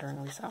every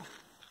pattern we sell.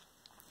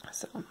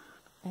 So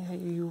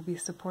you will be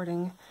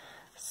supporting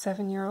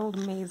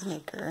 7-year-old maze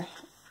maker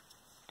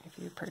if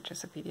you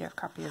purchase a PDF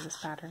copy of this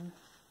pattern.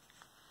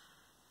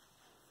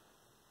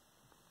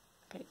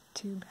 Okay,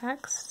 2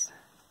 backs,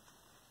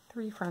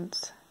 3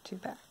 fronts, 2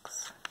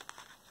 backs.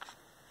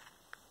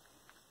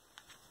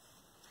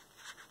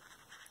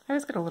 I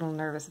always get a little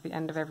nervous at the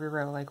end of every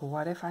row, like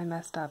what if I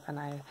messed up and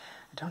I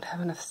don't have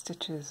enough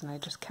stitches and I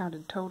just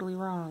counted totally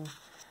wrong.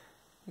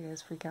 You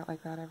guys freak out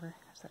like that ever? Or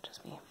is that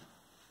just me?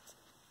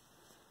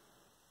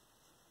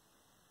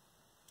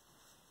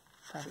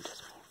 Probably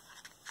just me.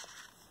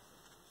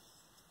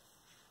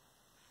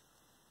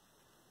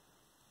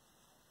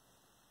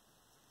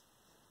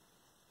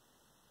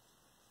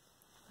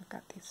 I've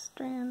got these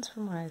strands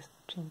from when I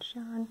changed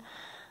yarn.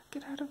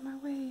 Get out of my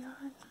way,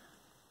 yarn.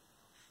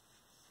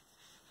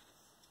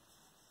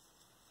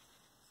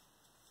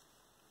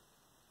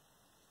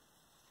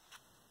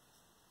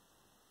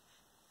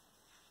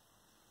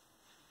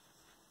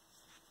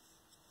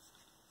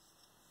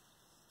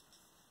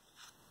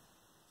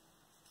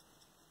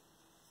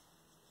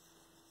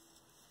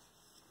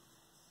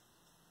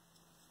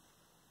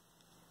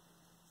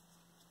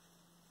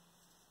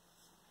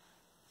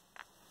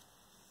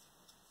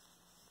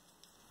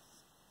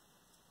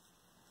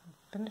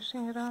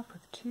 Finishing it off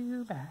with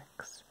 2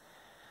 backs.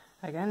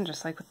 Again,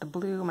 just like with the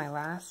blue, my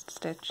last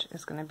stitch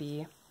is going to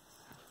be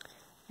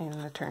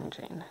in the turn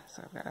chain.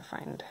 So I've got to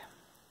find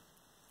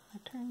my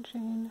turn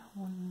chain,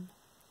 1,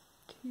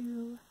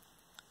 2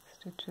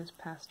 stitches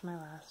past my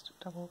last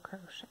double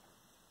crochet.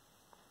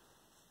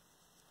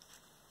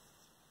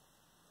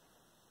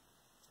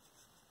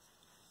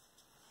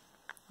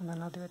 And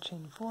then I'll do a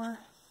chain 4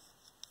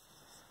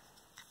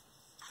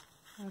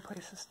 and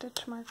place a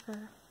stitch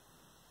marker.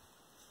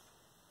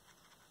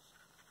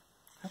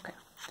 Okay,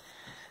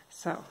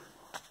 so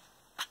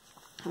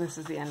this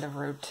is the end of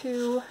row 2.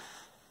 You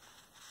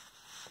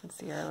can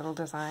see our little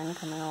design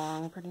coming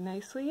along pretty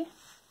nicely.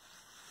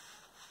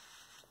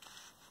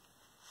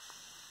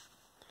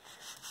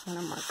 I'm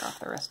going to mark off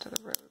the rest of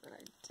the row that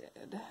I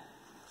did,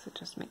 so it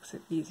just makes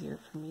it easier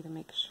for me to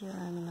make sure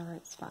I'm in the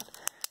right spot.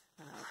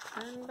 And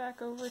I'll turn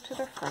back over to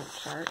the front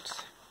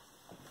chart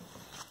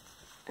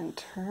and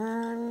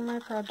turn my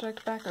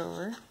project back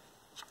over.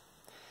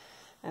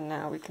 And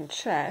now we can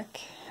check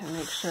and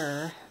make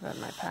sure that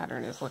my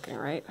pattern is looking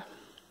right.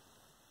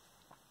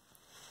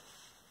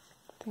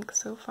 I think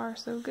so far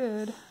so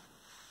good.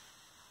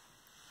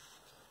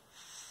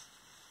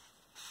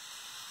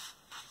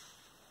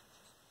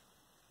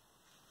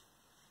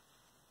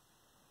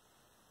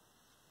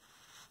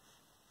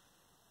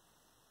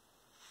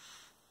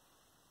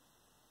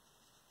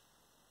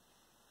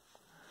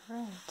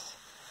 Alright,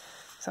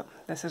 so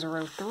this is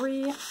row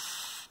 3.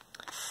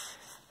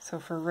 So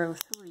for row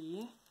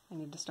 3, I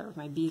need to start with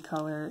my B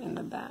color in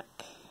the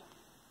back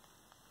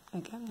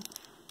again.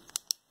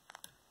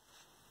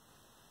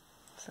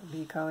 So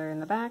B color in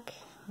the back,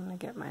 I'm going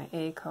to get my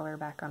A color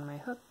back on my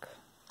hook.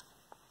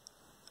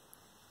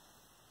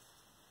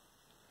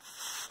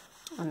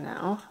 And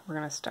now we're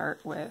going to start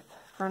with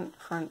front,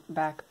 front,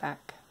 back,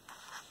 back.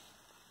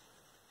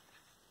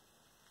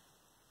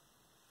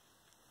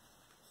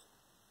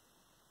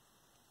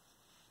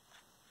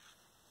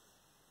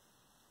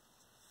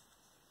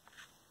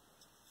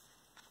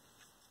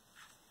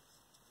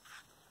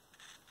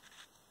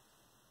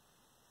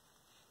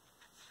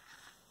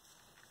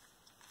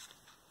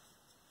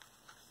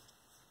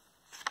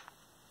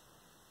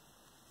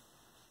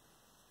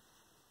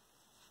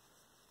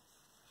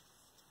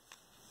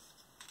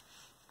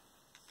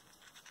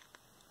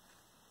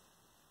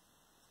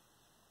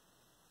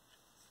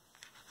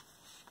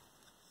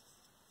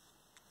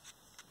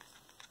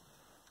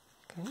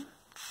 Okay,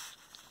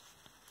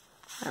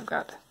 I've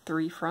got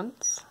 3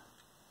 fronts.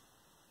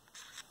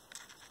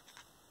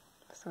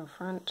 So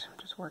front, I'm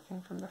just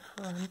working from the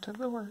front of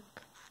the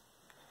work.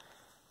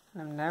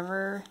 And I'm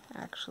never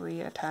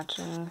actually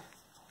attaching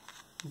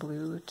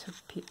blue to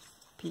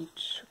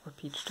peach or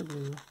peach to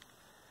blue.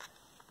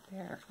 They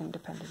are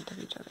independent of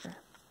each other.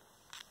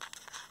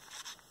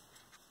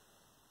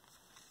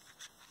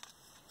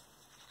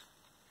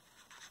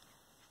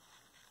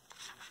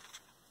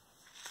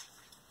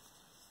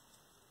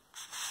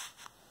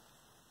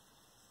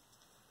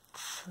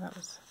 So that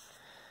was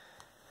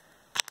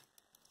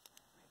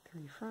my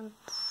 3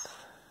 fronts.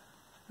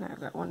 Now I've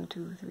got 1,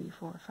 2, 3,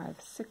 4, 5,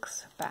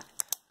 6 back.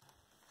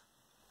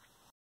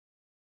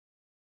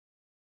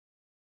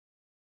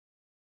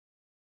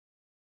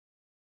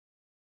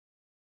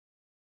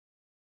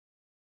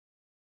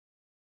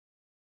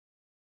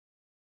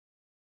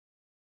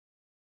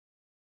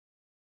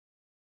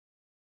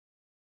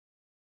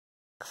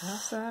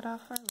 Cross that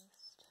off our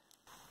list.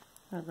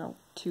 I've got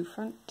 2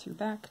 front, 2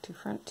 back, 2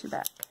 front, 2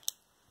 back.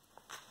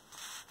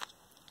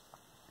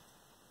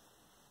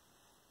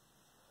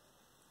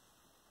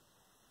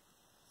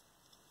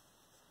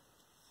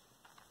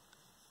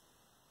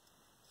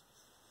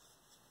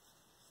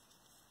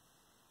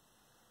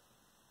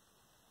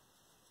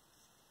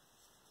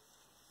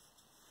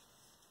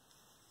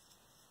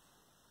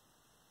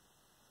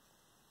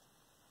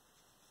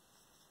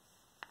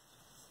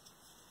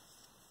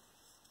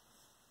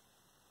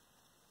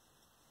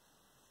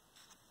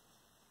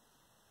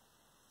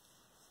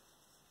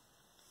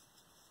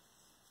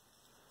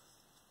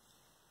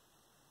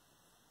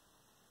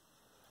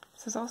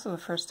 This is also the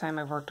first time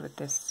I've worked with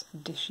this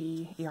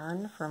Dishy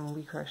yarn from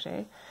We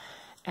Crochet,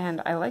 and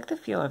I like the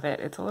feel of it.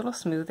 It's a little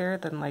smoother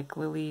than like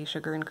Lily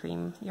Sugar and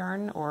Cream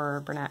yarn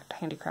or Bernat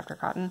Handicrafter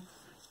Cotton.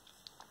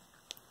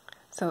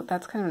 So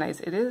that's kind of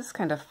nice. It is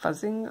kind of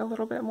fuzzing a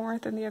little bit more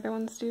than the other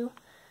ones do,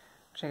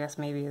 which I guess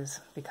maybe is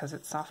because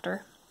it's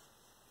softer.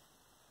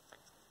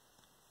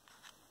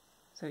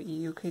 So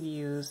you could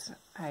use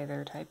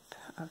either type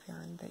of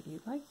yarn that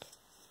you like.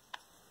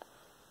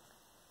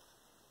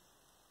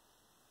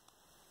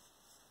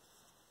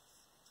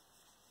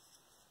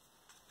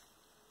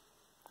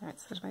 Alright,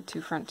 so there's my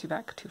 2 front, 2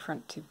 back, 2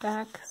 front, 2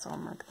 back, so I'll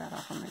mark that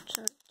off on my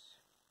chart.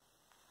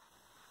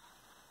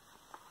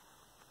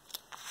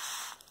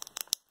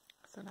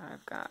 So now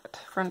I've got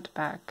front,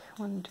 back,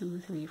 1, 2,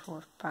 3,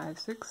 4, 5,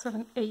 6,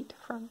 7, 8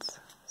 fronts.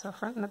 So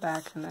front and the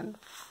back, and then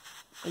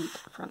 8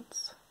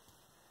 fronts.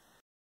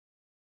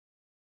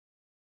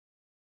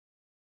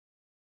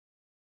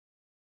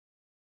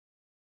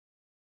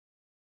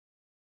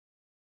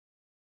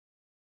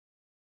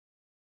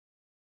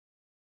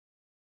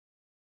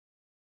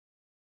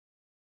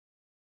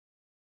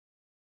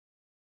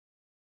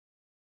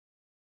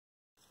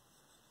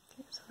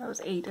 So that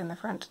was 8 in the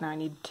front. Now I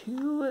need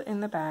 2 in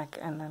the back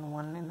and then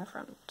 1 in the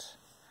front.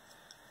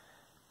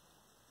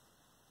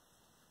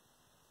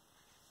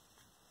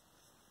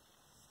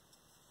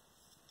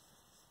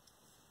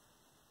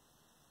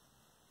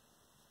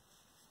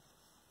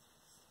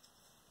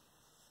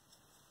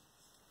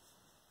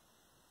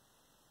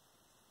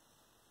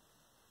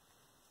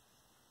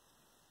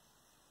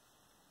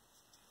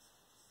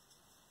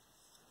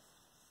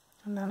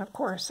 And then of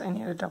course I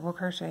need a double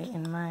crochet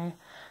in my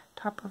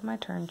top of my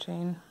turn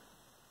chain,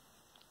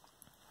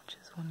 which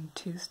is 1 and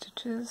 2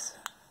 stitches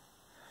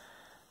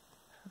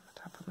from the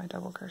top of my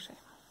double crochet,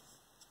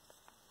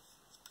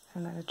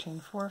 and then a chain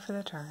 4 for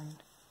the turn.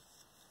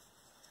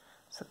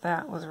 So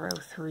that was row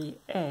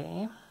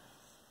 3A.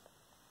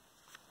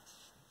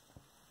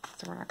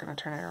 So we're not going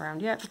to turn it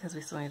around yet because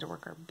we still need to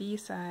work our B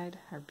side,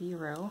 our B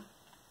row.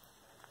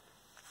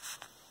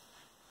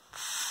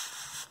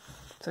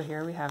 So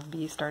here we have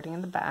B starting in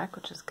the back,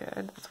 which is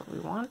good. That's what we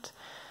want.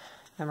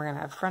 Then we're going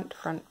to have front,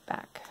 front,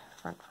 back,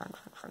 front, front,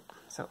 front, front.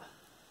 So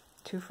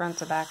 2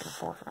 fronts, a back, and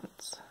 4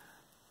 fronts.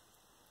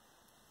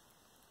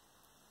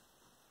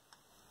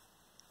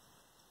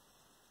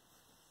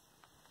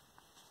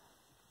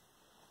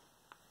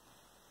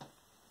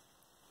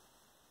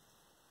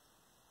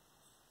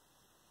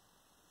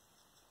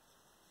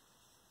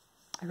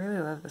 I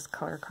really love this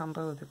color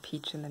combo, the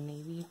peach and the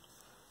navy.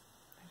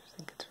 I just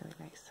think it's really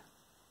nice.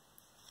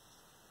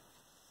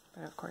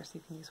 But of course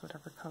you can use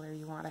whatever color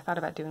you want. I thought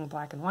about doing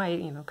black and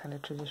white, you know, kind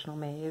of traditional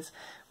maize,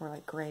 or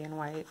like gray and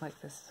white like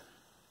this.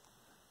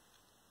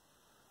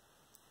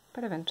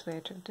 But eventually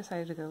I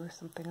decided to go with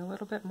something a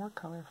little bit more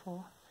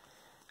colorful.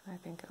 I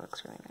think it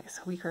looks really nice.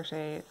 We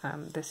Crochet,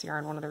 this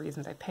yarn, one of the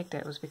reasons I picked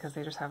it was because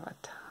they just have a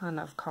ton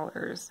of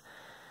colors.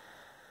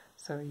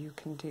 So you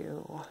can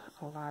do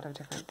a lot of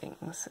different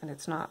things, and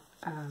it's not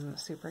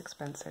super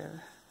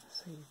expensive,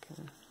 so you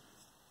can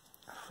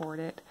afford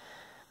it.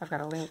 I've got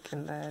a link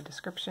in the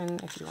description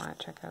if you want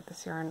to check out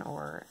this yarn,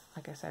 or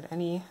like I said,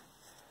 any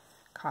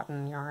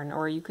cotton yarn,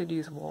 or you could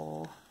use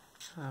wool,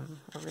 or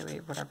really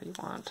whatever you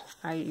want.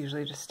 I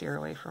usually just steer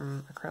away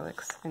from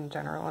acrylics in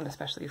general, and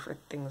especially for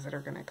things that are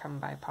going to come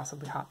by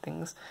possibly hot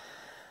things,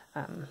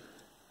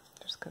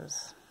 just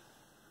because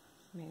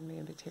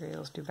man-made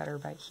materials do better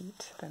by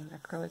heat than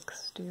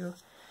acrylics do.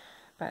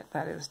 But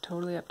that is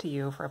totally up to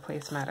you. For a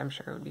placemat, I'm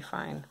sure it would be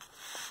fine.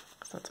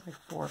 So that's my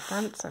 4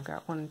 fronts. I've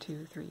got 1,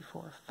 2, 3,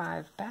 4,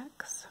 5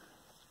 backs.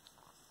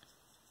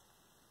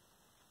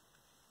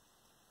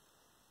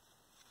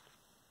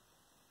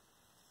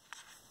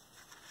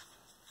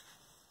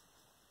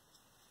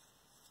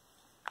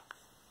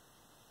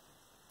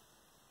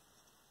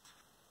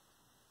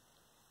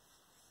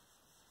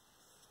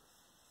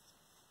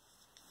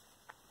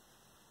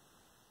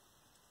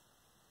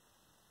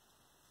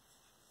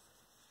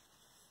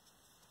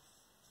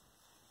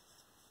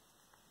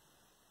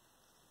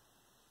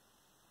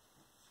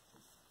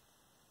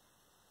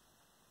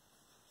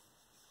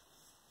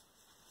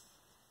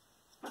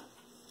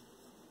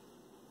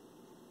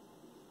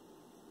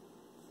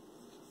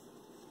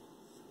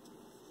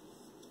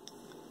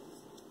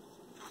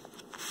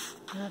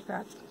 And I've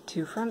got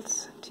 2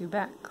 fronts, 2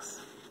 backs.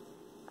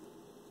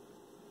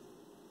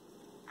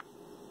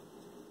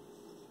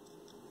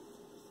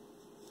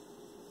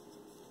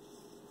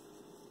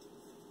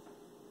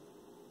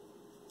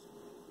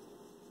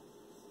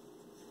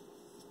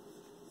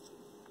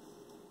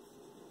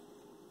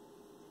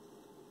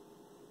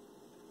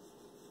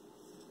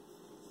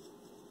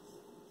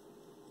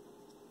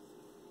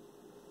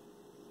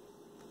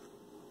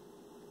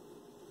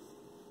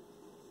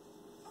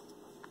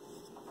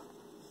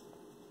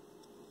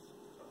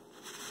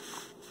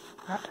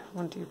 Got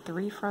 1, 2,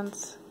 3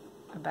 fronts,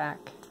 a back,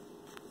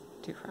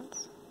 2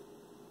 fronts.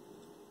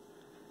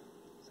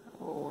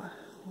 So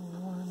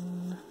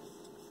 1,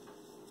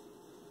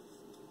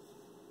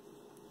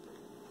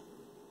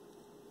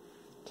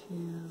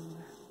 2,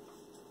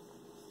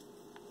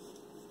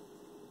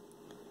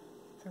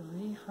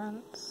 3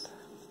 fronts,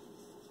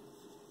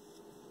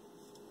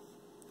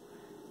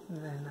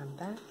 then a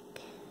back,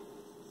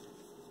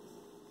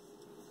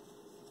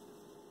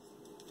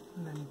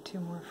 and then 2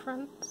 more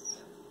fronts.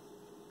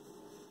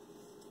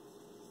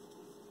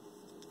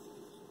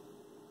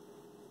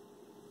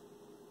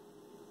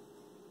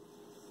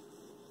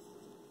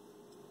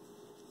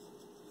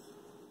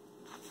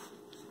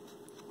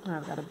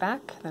 I've got a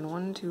back, then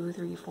 1, 2,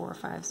 3, 4,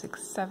 5,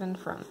 6, 7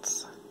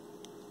 fronts.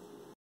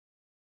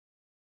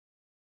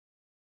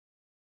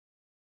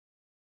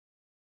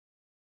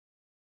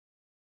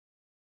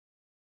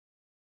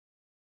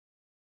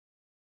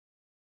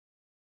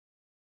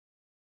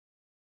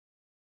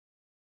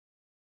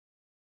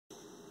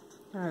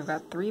 Now I've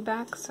got 3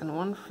 backs and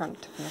 1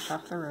 front to finish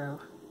off the row.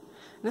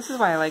 And this is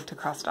why I like to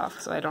cross it off,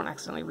 so I don't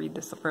accidentally read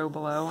this row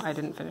below. I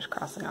didn't finish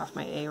crossing off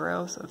my A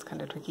row, so it's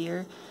kind of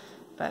trickier,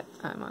 but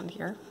I'm on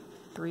here.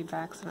 3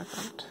 backs and a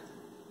front.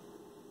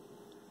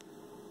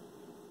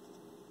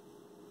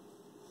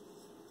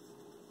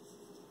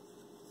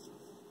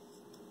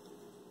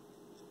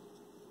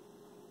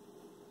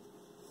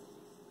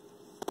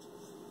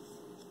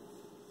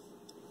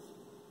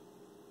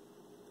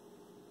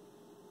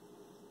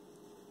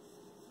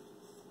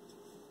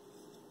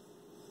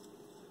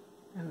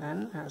 And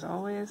then, as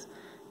always,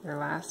 your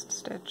last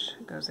stitch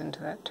goes into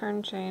that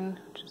turn chain,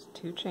 which is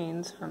 2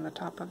 chains from the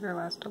top of your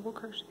last double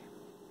crochet.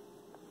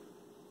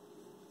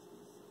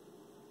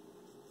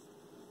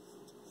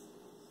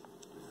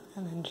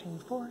 And then chain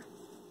 4,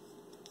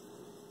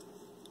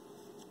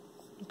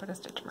 and put a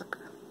stitch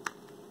marker.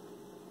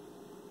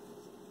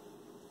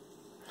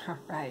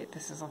 Alright,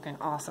 this is looking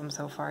awesome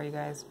so far, you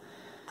guys.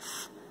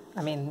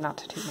 I mean, not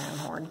to toot my own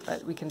horn,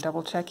 but we can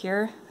double check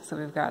here. So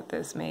we've got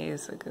this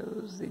maze that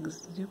goes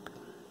zig-zoop.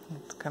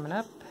 It's coming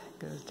up,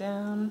 goes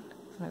down,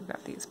 and I've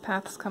got these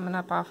paths coming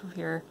up off of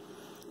here.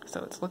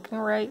 So it's looking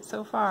right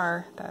so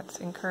far.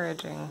 That's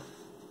encouraging.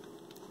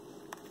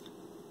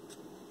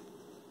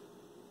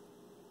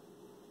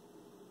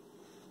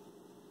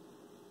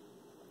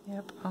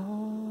 Yep,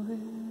 all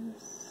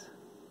this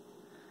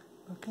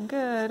looking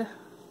good.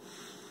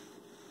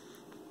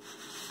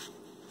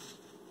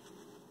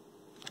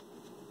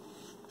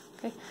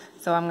 Okay,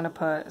 so I'm going to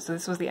put, so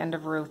this was the end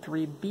of row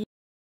 3B.